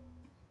shallow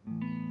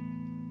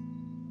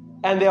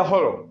and they are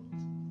hollow.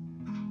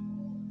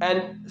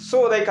 And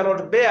so they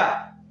cannot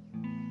bear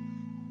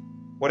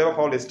whatever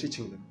Paul is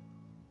teaching them.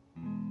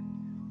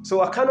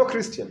 So a carnal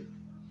Christian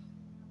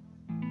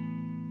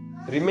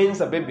remains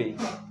a baby,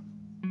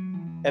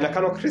 and a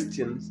carnal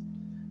Christian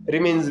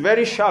remains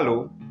very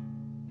shallow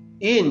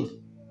in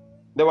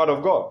the Word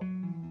of God.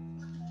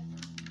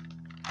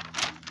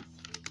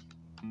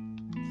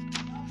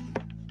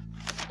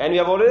 And we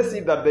have already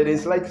seen that there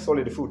is like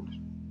solid food.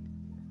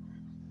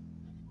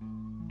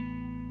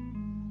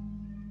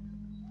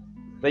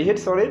 They hate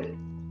solid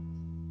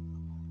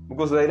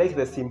because they like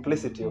the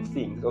simplicity of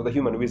things, of the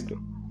human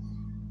wisdom.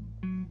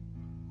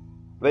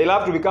 They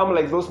love to become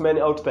like those men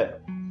out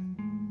there.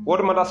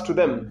 What matters to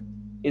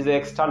them is the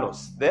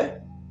externals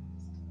there.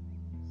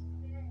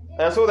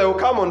 And so they will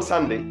come on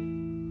Sunday,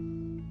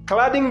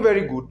 cladding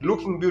very good,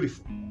 looking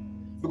beautiful,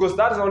 because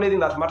that's the only thing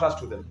that matters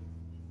to them.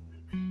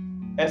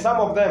 And some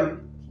of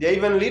them, they're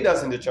even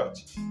leaders in the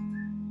church.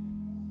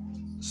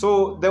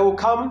 So they will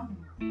come,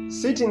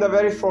 sit in the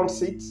very front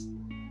seats.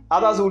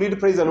 Others will lead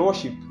praise and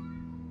worship.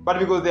 But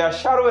because they are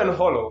shallow and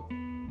hollow,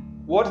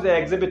 what they're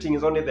exhibiting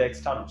is only the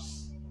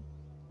externals.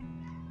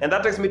 And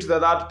that takes me to the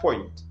third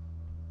point.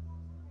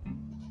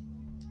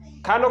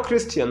 Carnal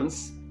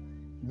Christians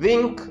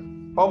think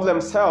of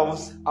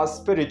themselves as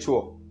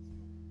spiritual.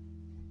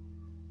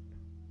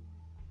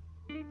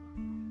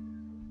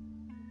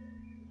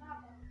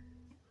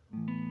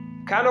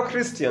 Carnal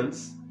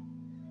Christians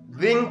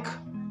think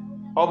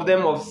of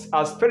them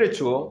as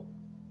spiritual,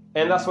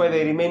 and that's why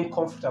they remain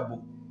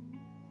comfortable.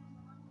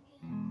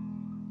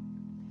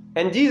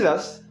 And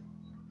Jesus,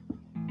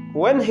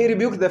 when he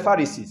rebuked the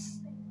Pharisees,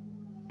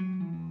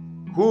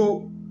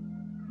 who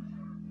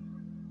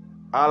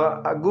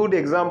are a good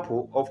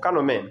example of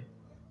carnal men,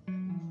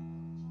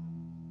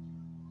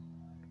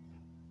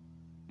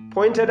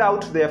 pointed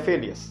out their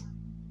failures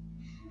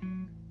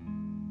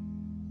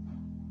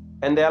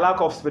and their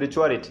lack of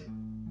spirituality.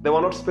 They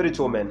were not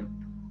spiritual men,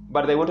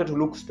 but they wanted to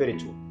look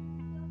spiritual.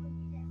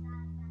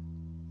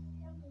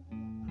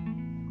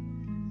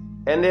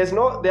 And there's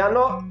no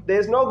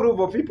group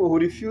of people who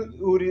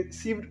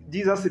received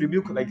Jesus'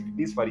 rebuke like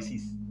these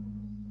Pharisees.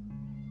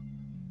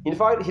 In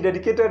fact, he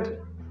dedicated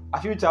a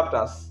few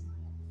chapters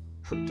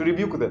to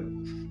rebuke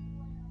them.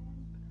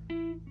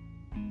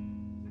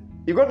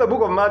 You got the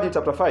book of Matthew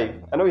chapter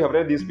 5. I know you have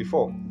read this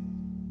before.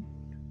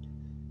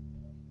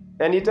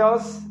 And he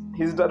tells,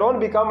 don't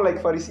become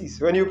like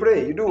Pharisees. When you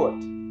pray, you do what?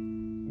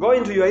 Go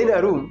into your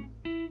inner room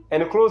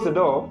and close the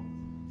door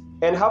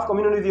and have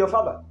communion with your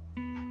Father.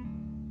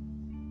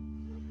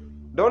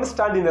 Don't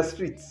stand in the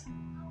streets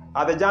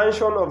at the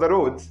junction of the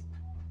roads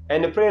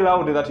and pray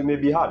loudly that you may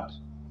be heard.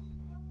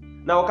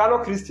 Now, carnal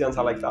Christians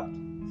are like that.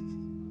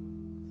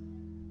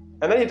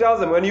 And then he tells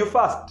them, when you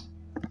fast,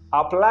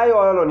 apply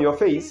oil on your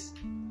face,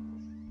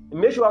 and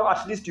make sure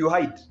at least you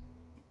hide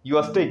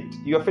your state,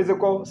 your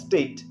physical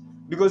state,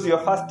 because you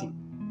are fasting.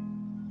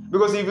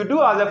 Because if you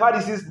do as the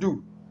Pharisees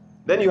do,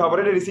 then you have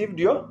already received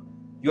your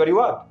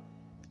reward.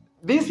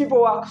 These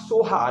people work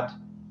so hard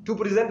to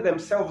present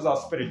themselves as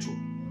spiritual.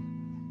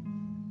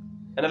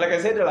 And like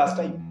I said the last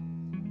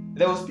time,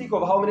 they will speak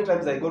of how many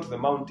times they go to the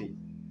mountain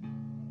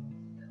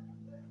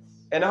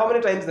and how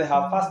many times they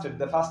have fasted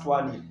the first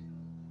 1 year.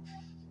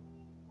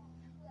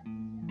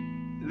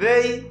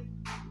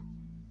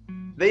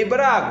 They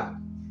brag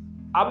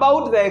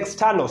about the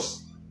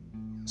externals.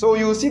 So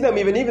you see them,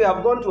 even if they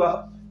have gone to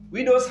a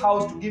widow's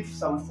house to give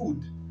some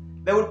food,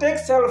 they will take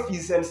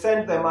selfies and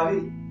send them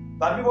away,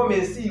 that people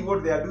may see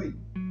what they are doing.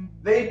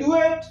 They do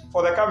it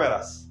for the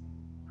cameras.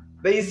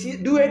 They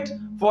do it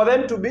for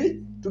them to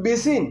be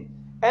seen.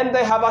 And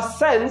they have a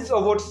sense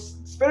of what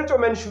spiritual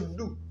men should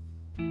do.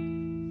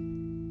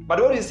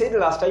 But what he said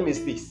last time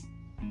is this,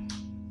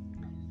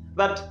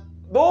 that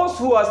those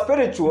who are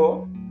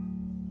spiritual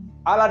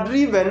are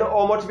driven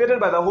or motivated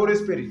by the Holy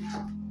Spirit.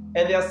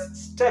 And their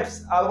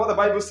steps are what the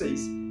Bible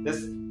says. The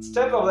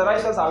steps of the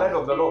righteous are led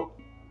of the Lord.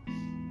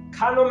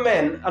 Carnal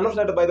men are not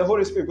led by the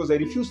Holy Spirit because they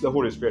refuse the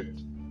Holy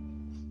Spirit.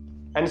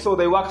 And so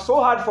they work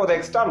so hard for the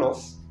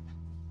externals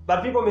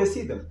that people may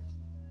see them.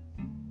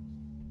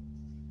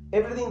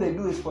 Everything they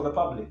do is for the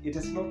public. It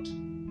is not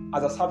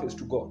as a service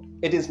to God.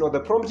 It is not the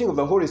prompting of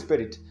the Holy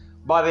Spirit,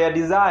 but their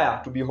desire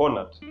to be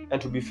honored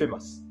and to be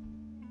famous.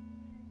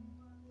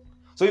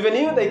 So even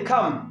if they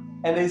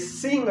come and they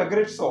sing a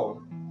great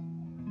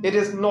song, it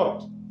is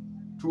not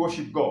to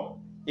worship God.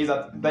 It is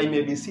that they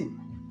may be seen.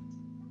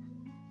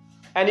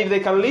 And if they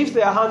can lift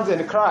their hands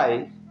and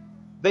cry,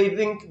 they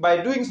think by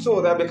doing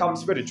so they become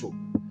spiritual.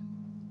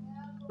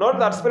 Not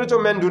that spiritual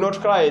men do not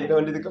cry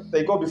when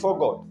they go before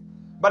God.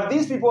 But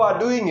these people are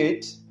doing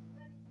it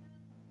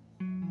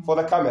for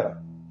the camera.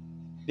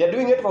 They are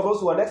doing it for those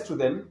who are next to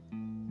them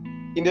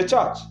in the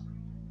church.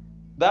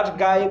 That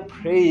guy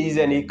prays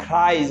and he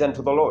cries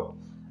unto the Lord.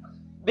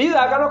 These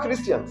are carnal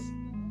Christians.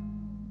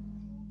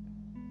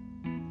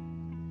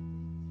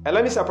 And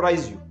let me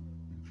surprise you.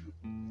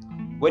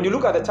 When you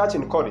look at the church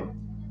in Corinth,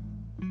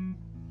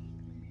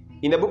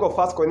 in the book of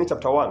 1 Corinthians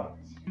chapter 1,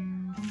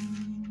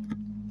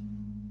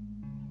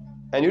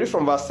 and you read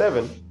from verse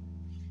 7,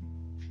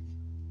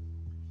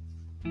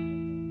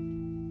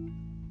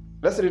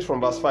 let's read from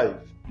verse 5.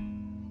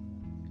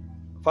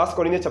 1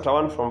 Corinthians chapter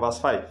 1 from verse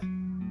 5.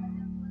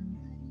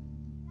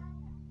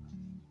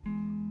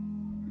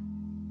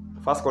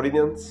 1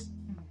 Corinthians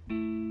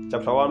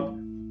chapter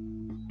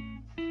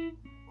 1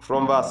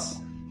 from verse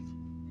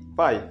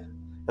 5.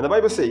 And the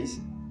Bible says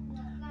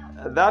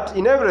that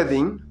in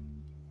everything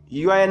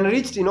you are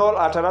enriched in all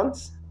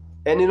utterance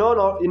and in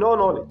all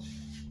knowledge,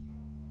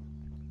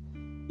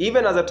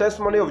 even as the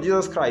testimony of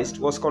Jesus Christ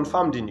was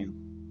confirmed in you,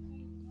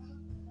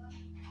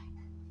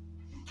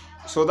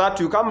 so that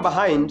you come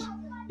behind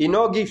in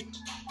no gift.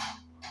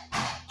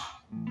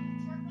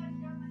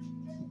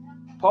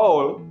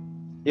 Paul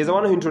is the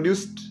one who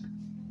introduced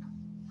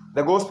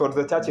the gospel to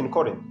the church in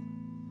Corinth.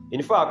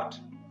 In fact,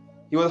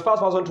 he was the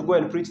first person to go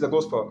and preach the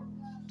gospel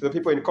to the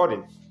people in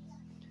Corinth.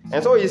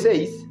 And so he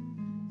says,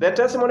 the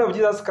testimony of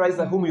Jesus Christ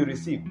whom you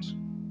received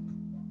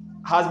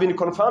has been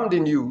confirmed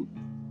in you.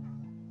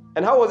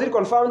 And how was it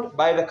confirmed?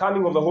 By the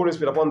coming of the Holy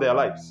Spirit upon their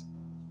lives.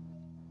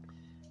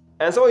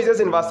 And so he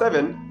says in verse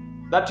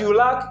 7, that you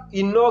lack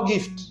in no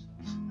gift.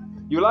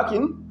 You lack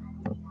in?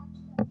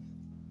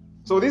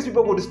 So these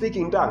people could speak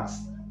in tongues.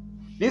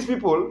 These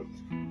people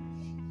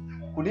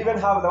could even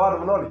have the word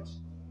of knowledge.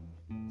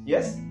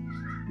 Yes?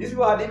 These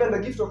people had even the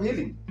gift of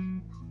healing.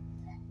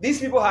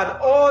 These people had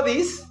all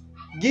these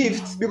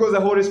gifts because the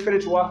Holy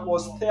Spirit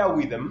was there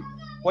with them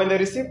when they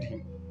received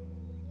Him.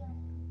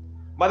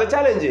 But the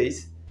challenge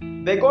is,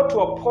 they got to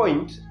a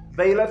point,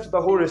 they left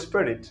the Holy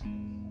Spirit.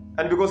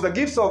 And because the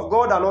gifts of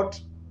God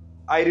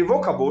are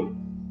irrevocable,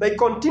 they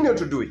continue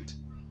to do it.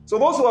 So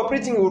those who are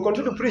preaching will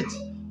continue to preach,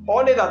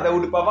 only that they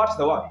would pervert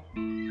the word.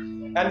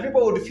 And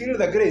people would feel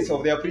the grace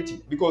of their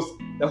preaching because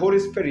the Holy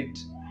Spirit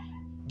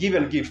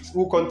given gifts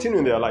will continue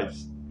in their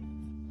lives.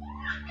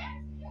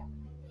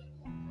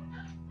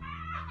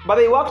 But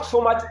they worked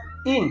so much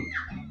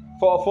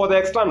for the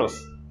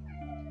externals.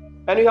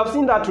 And we have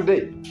seen that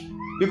today.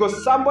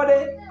 Because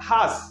somebody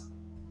has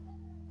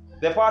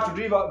the power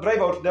to drive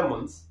out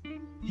demons,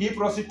 he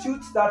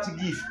prostitutes that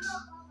gift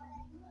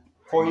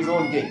for his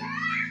own gain.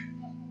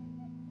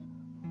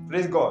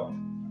 Praise God.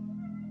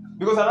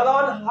 Because another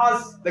one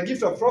has the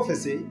gift of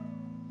prophecy.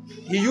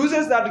 He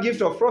uses that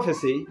gift of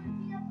prophecy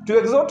to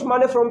extort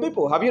money from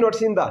people. Have you not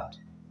seen that?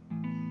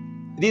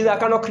 These are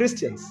carnal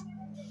Christians.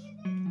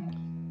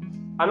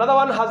 Another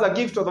one has a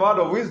gift of the word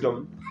of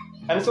wisdom,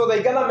 and so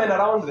they gather men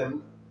around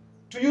them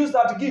to use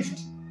that gift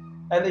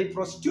and they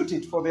prostitute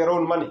it for their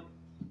own money.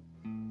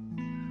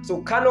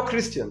 So carnal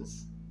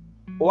Christians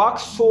work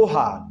so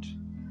hard.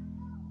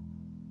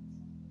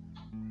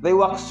 They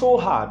work so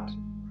hard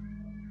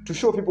to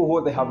show people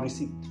what they have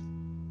received.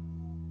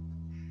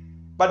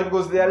 But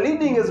because their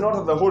leading is not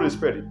of the Holy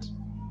Spirit,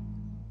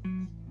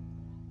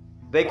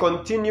 they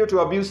continue to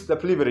abuse the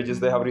privileges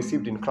they have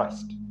received in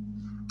Christ.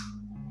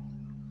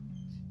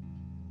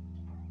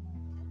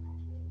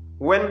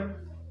 When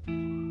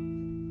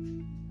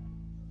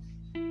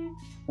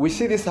we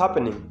see this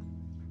happening,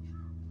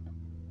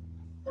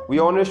 we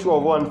are only sure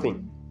of one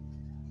thing.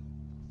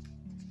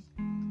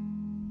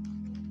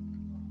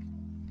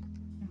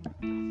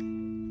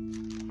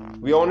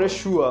 We are only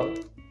sure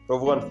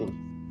of one thing.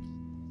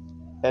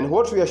 And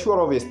what we are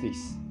sure of is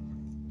this.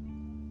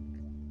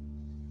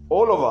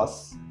 All of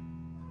us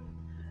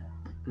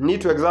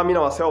need to examine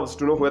ourselves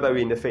to know whether we're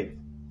in the faith.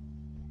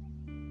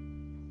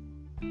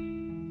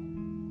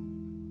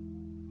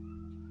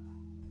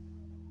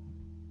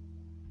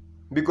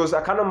 Because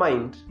a carnal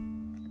mind,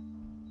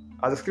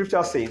 as the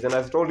scripture says, and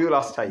as I told you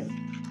last time,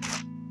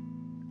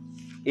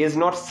 is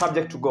not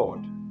subject to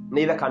God,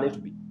 neither can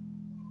it be.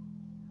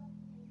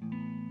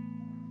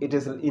 It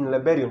is in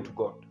rebellion to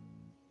God.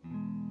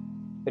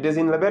 It is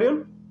in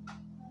rebellion.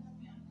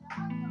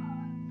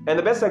 And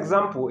the best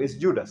example is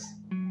Judas.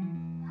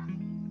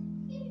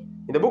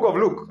 In the book of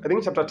Luke, I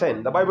think chapter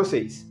 10, the Bible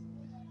says,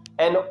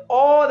 and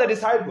all the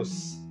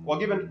disciples were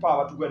given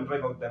power to go and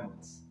drive out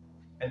demons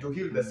and to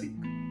heal the sick.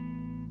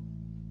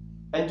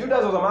 And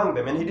Judas was among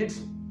them, and he did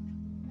so.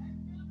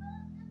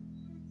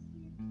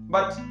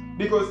 But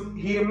because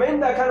he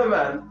remained a carnal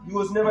man, he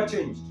was never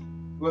changed.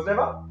 He was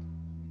never.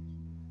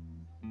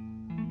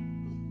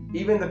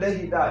 Even the day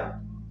he died,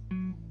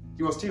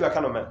 he was still a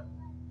carnal man.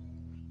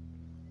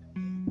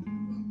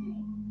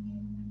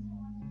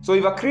 So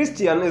if a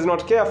Christian is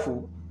not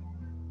careful,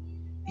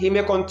 he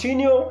may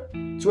continue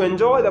to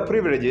enjoy the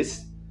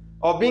privileges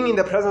of being in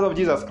the presence of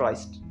Jesus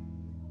Christ,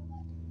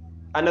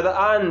 and at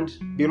the end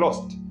be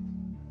lost.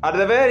 At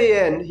the very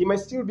end, he might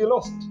still be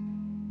lost.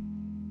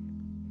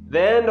 The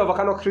end of a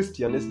carnal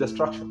Christian is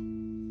destruction.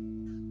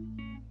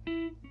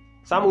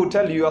 Some will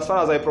tell you, as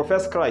far as I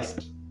profess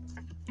Christ,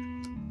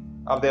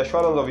 I have the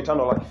assurance of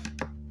eternal life.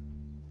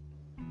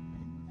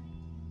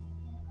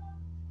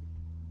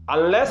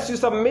 Unless you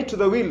submit to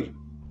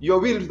your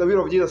will to the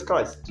will of Jesus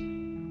Christ,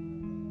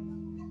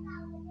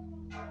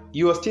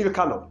 you are still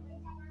carnal.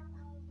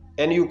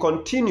 And you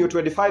continue to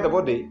edify the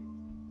body,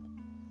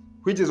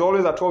 which is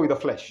always at war with the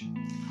flesh.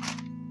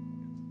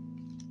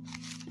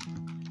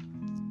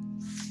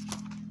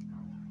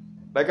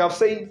 Like I've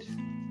said,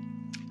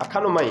 a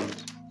carnal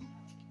mind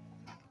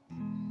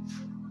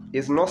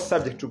is not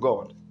subject to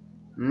God,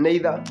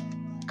 neither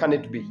can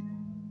it be.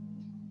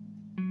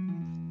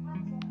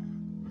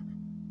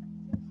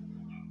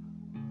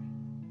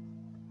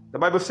 The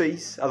Bible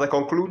says, as I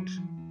conclude,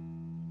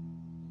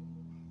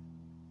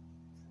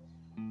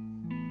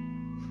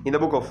 in the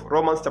book of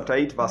Romans chapter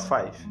 8 verse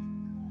 5.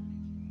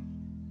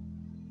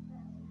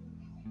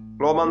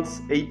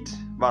 Romans 8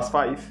 verse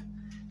 5.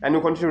 And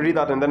we'll continue to read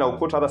that, and then I'll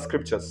quote other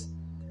scriptures.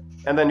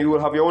 And then you will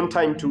have your own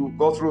time to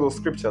go through those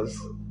scriptures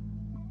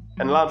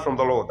and learn from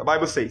the Lord. The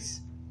Bible says,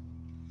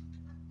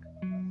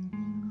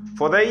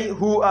 for they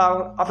who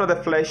are after the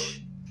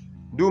flesh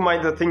do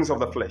mind the things of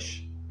the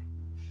flesh,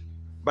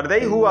 but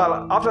they who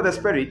are after the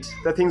Spirit,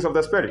 the things of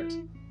the Spirit.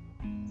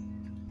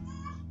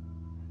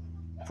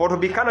 For to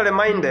be carnally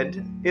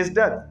minded is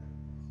death,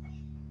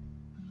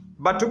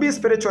 but to be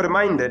spiritually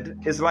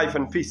minded is life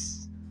and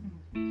peace.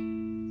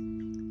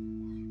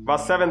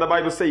 Verse 7, the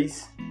Bible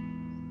says,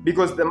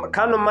 because the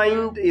carnal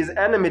mind is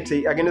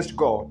enmity against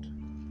God,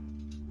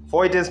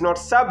 for it is not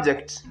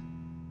subject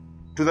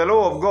to the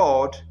law of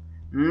God,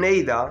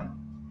 neither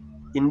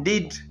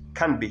indeed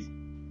can be.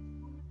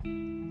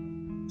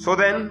 So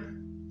then,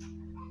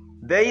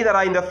 they that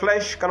are in the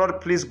flesh cannot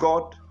please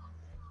God,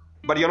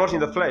 but you're not in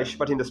the flesh,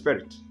 but in the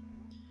Spirit.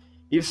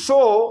 If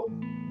so,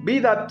 be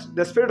that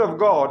the Spirit of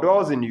God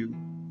dwells in you.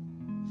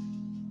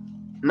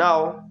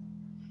 Now,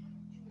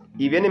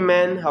 if any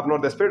man have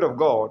not the Spirit of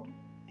God,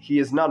 he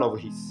is none of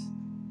his.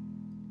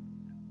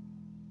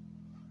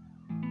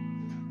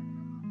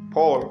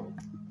 Paul,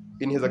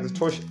 in his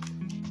exhortation,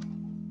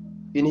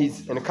 in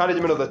his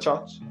encouragement of the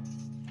church,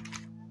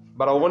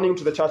 but a warning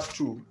to the church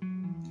too,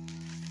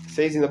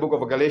 says in the book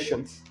of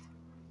Galatians,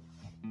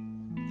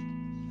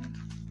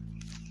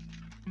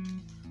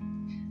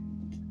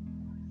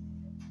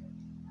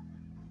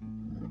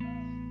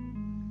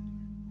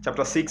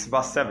 chapter 6,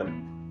 verse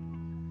 7.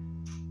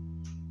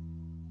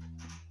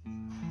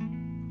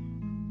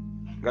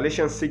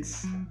 Galatians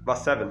 6,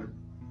 verse 7.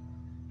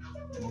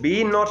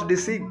 Be not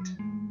deceived.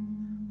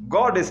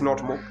 God is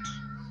not mocked.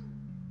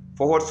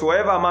 For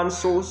whatsoever a man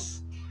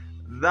sows,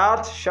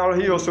 that shall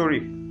he also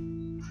reap.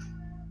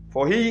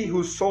 For he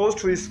who sows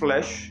to his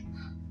flesh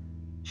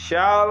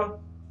shall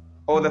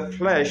of the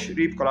flesh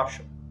reap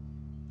corruption.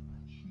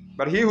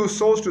 But he who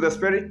sows to the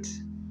Spirit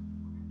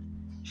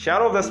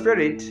shall of the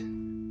Spirit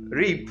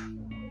reap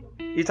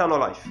eternal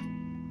life.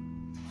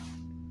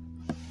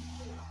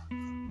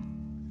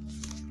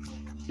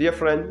 Dear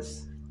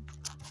friends,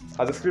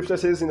 as the scripture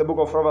says in the book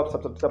of Proverbs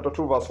chapter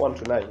 2 verse 1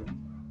 to 9,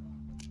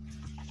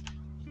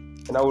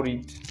 and I will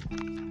read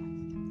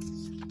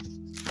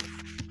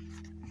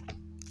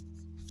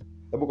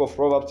the book of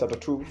Proverbs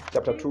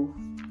chapter 2,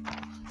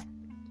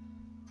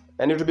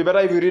 and it will be better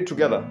if we read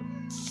together,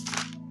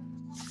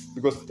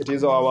 because it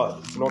is our word.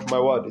 It's not my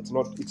word. It's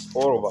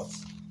all of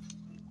us.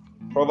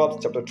 Proverbs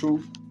chapter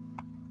 2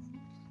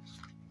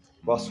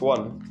 verse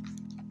 1,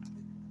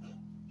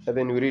 and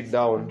then we read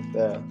down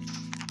there,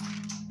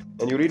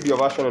 and you read your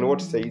version and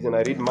what it says, and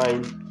I read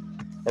mine,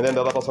 and then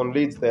the other person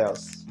reads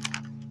theirs,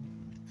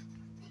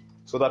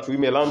 so that we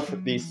may learn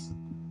this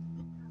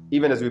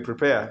even as we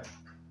prepare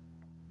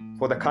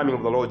for the coming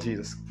of the Lord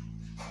Jesus.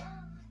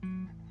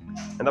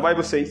 And the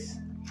Bible says,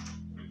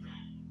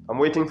 I'm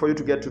waiting for you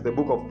to get to the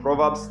book of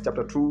Proverbs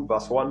chapter 2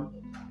 verse 1.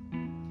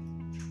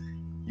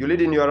 You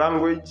read in your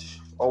language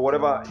or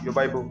whatever your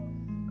Bible,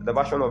 the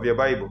version of your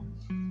Bible.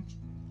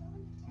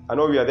 I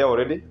know we are there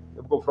already,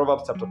 the book of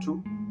Proverbs chapter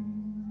 2.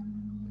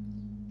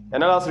 And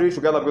let us read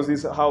together, because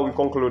this is how we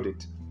conclude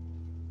it.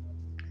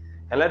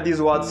 And let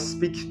these words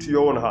speak to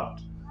your own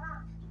heart.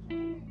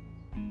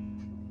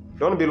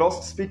 Don't be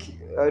lost.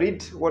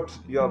 Read what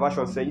your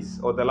version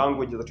says, or the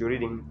language that you're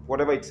reading,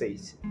 whatever it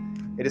says.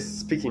 It is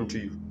speaking to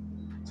you.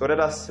 So let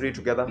us read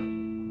together.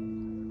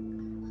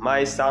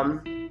 My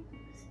son,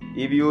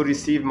 if you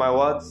receive my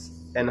words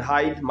and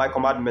hide my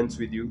commandments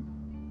with you,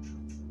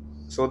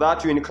 so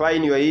that you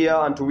incline your ear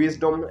unto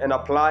wisdom and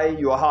apply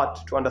your heart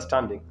to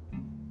understanding.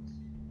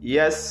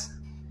 Yes,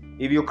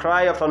 if you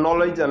cry after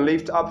knowledge and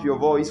lift up your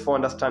voice for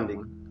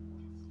understanding.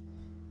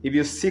 If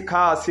you seek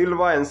her as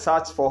silver and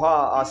search for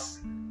her as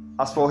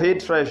for hid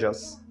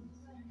treasures,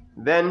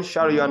 then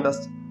shall you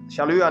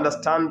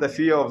understand the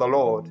fear of the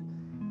Lord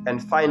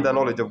and find the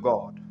knowledge of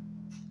God.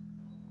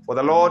 For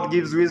the Lord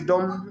gives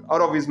wisdom,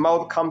 out of his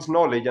mouth comes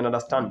knowledge and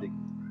understanding.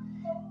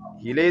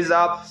 He lays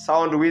up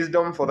sound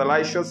wisdom for the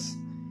righteous,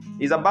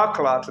 he is a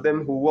buckler to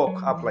them who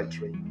walk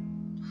uprightly.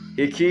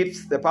 He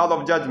keeps the path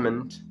of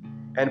judgment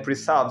and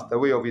preserves the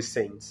way of his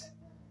saints.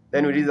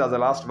 Then we read as the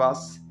last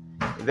verse,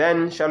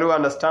 then shall you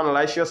understand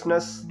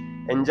righteousness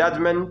and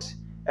judgment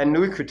and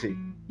iniquity,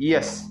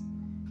 yes,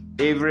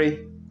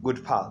 every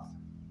good path.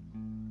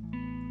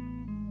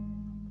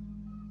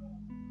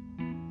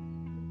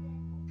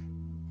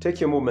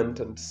 Take a moment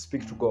and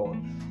speak to God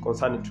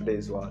concerning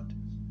today's word.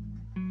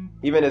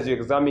 Even as you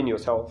examine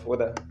yourself,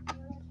 whether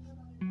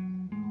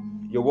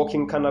you're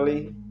walking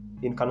carnally,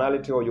 in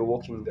carnality, or you're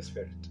walking in the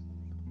Spirit.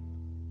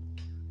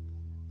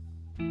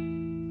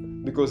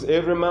 Because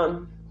every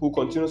man who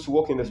continues to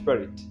walk in the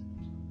Spirit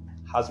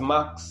has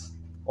marks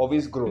of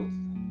his growth.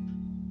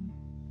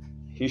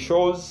 He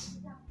shows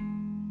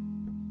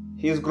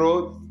his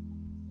growth,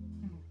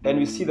 and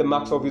we see the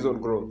marks of his own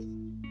growth,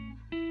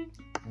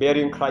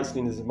 bearing Christ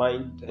in his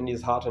mind and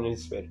his heart and in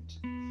his spirit.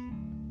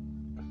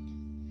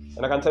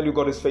 And I can tell you,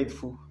 God is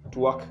faithful to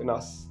work in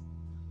us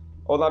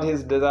all that he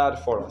has desired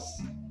for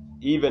us,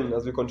 even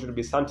as we continue to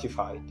be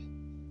sanctified,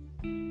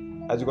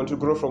 as we continue to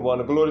grow from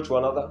one glory to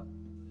another,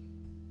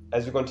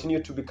 as we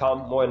continue to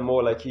become more and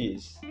more like he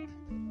is,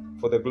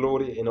 for the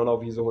glory and honor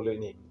of his holy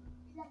name.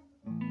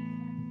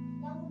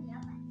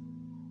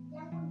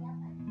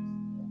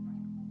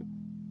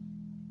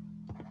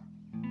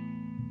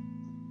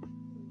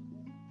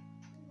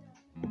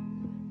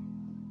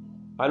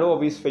 I know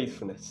of his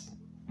faithfulness.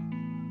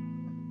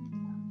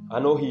 I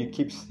know he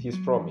keeps his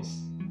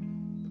promise.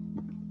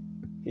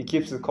 He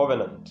keeps the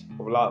covenant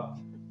of love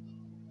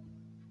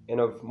and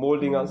of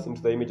molding us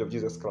into the image of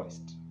Jesus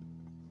Christ.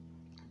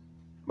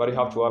 But we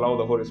have to allow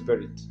the Holy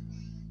Spirit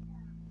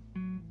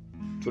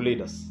to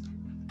lead us.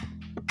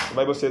 The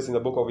Bible says in the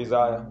book of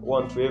Isaiah,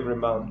 "Woe to every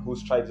man who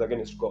strives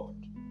against God."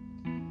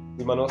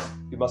 We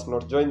must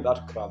not join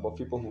that club of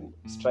people who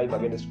strive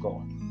against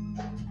God,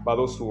 but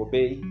those who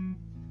obey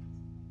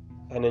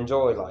and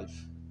enjoy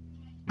life.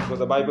 Because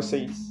the Bible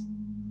says,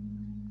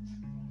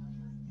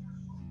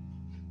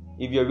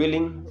 if you're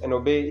willing and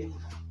obey,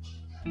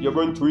 you're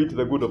going to eat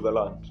the good of the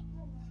land.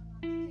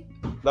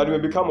 That you may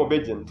become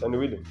obedient and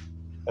willing,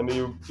 and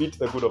you eat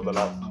the good of the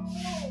land.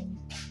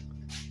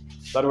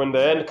 That when the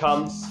end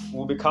comes,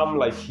 we'll become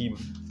like him.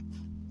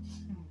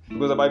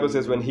 Because the Bible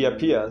says when he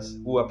appears,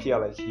 we'll appear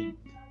like him.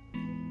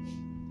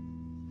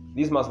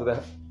 This must be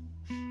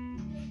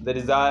the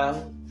desire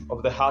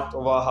of the heart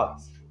of our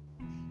hearts.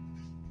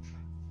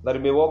 That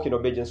we may walk in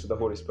obedience to the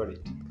Holy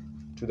Spirit,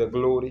 to the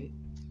glory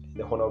and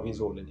the honor of his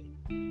holy name.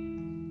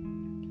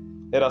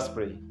 Let us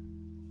pray.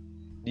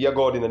 Dear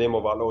God, in the name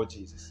of our Lord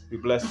Jesus, we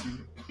bless you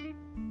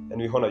and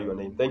we honor your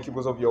name. Thank you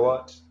because of your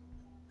word.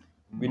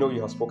 We know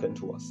you have spoken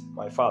to us.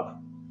 My Father,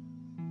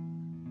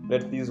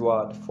 let this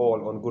word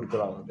fall on good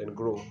ground and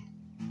grow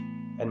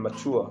and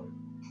mature.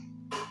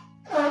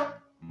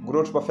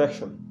 Grow to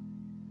perfection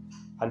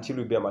until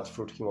we bear much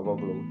fruit, King of all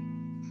glory.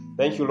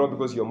 Thank you, Lord,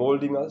 because you're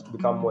molding us to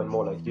become more and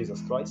more like Jesus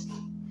Christ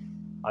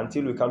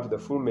until we come to the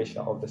full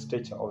measure of the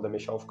stature of the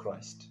measure of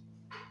Christ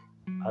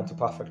and to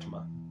perfect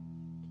man.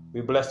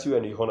 We bless you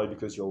and we honor you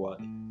because you're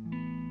worthy.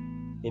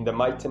 In the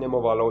mighty name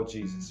of our Lord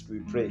Jesus, we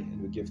pray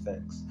and we give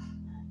thanks.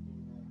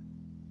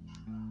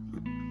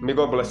 May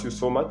God bless you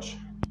so much.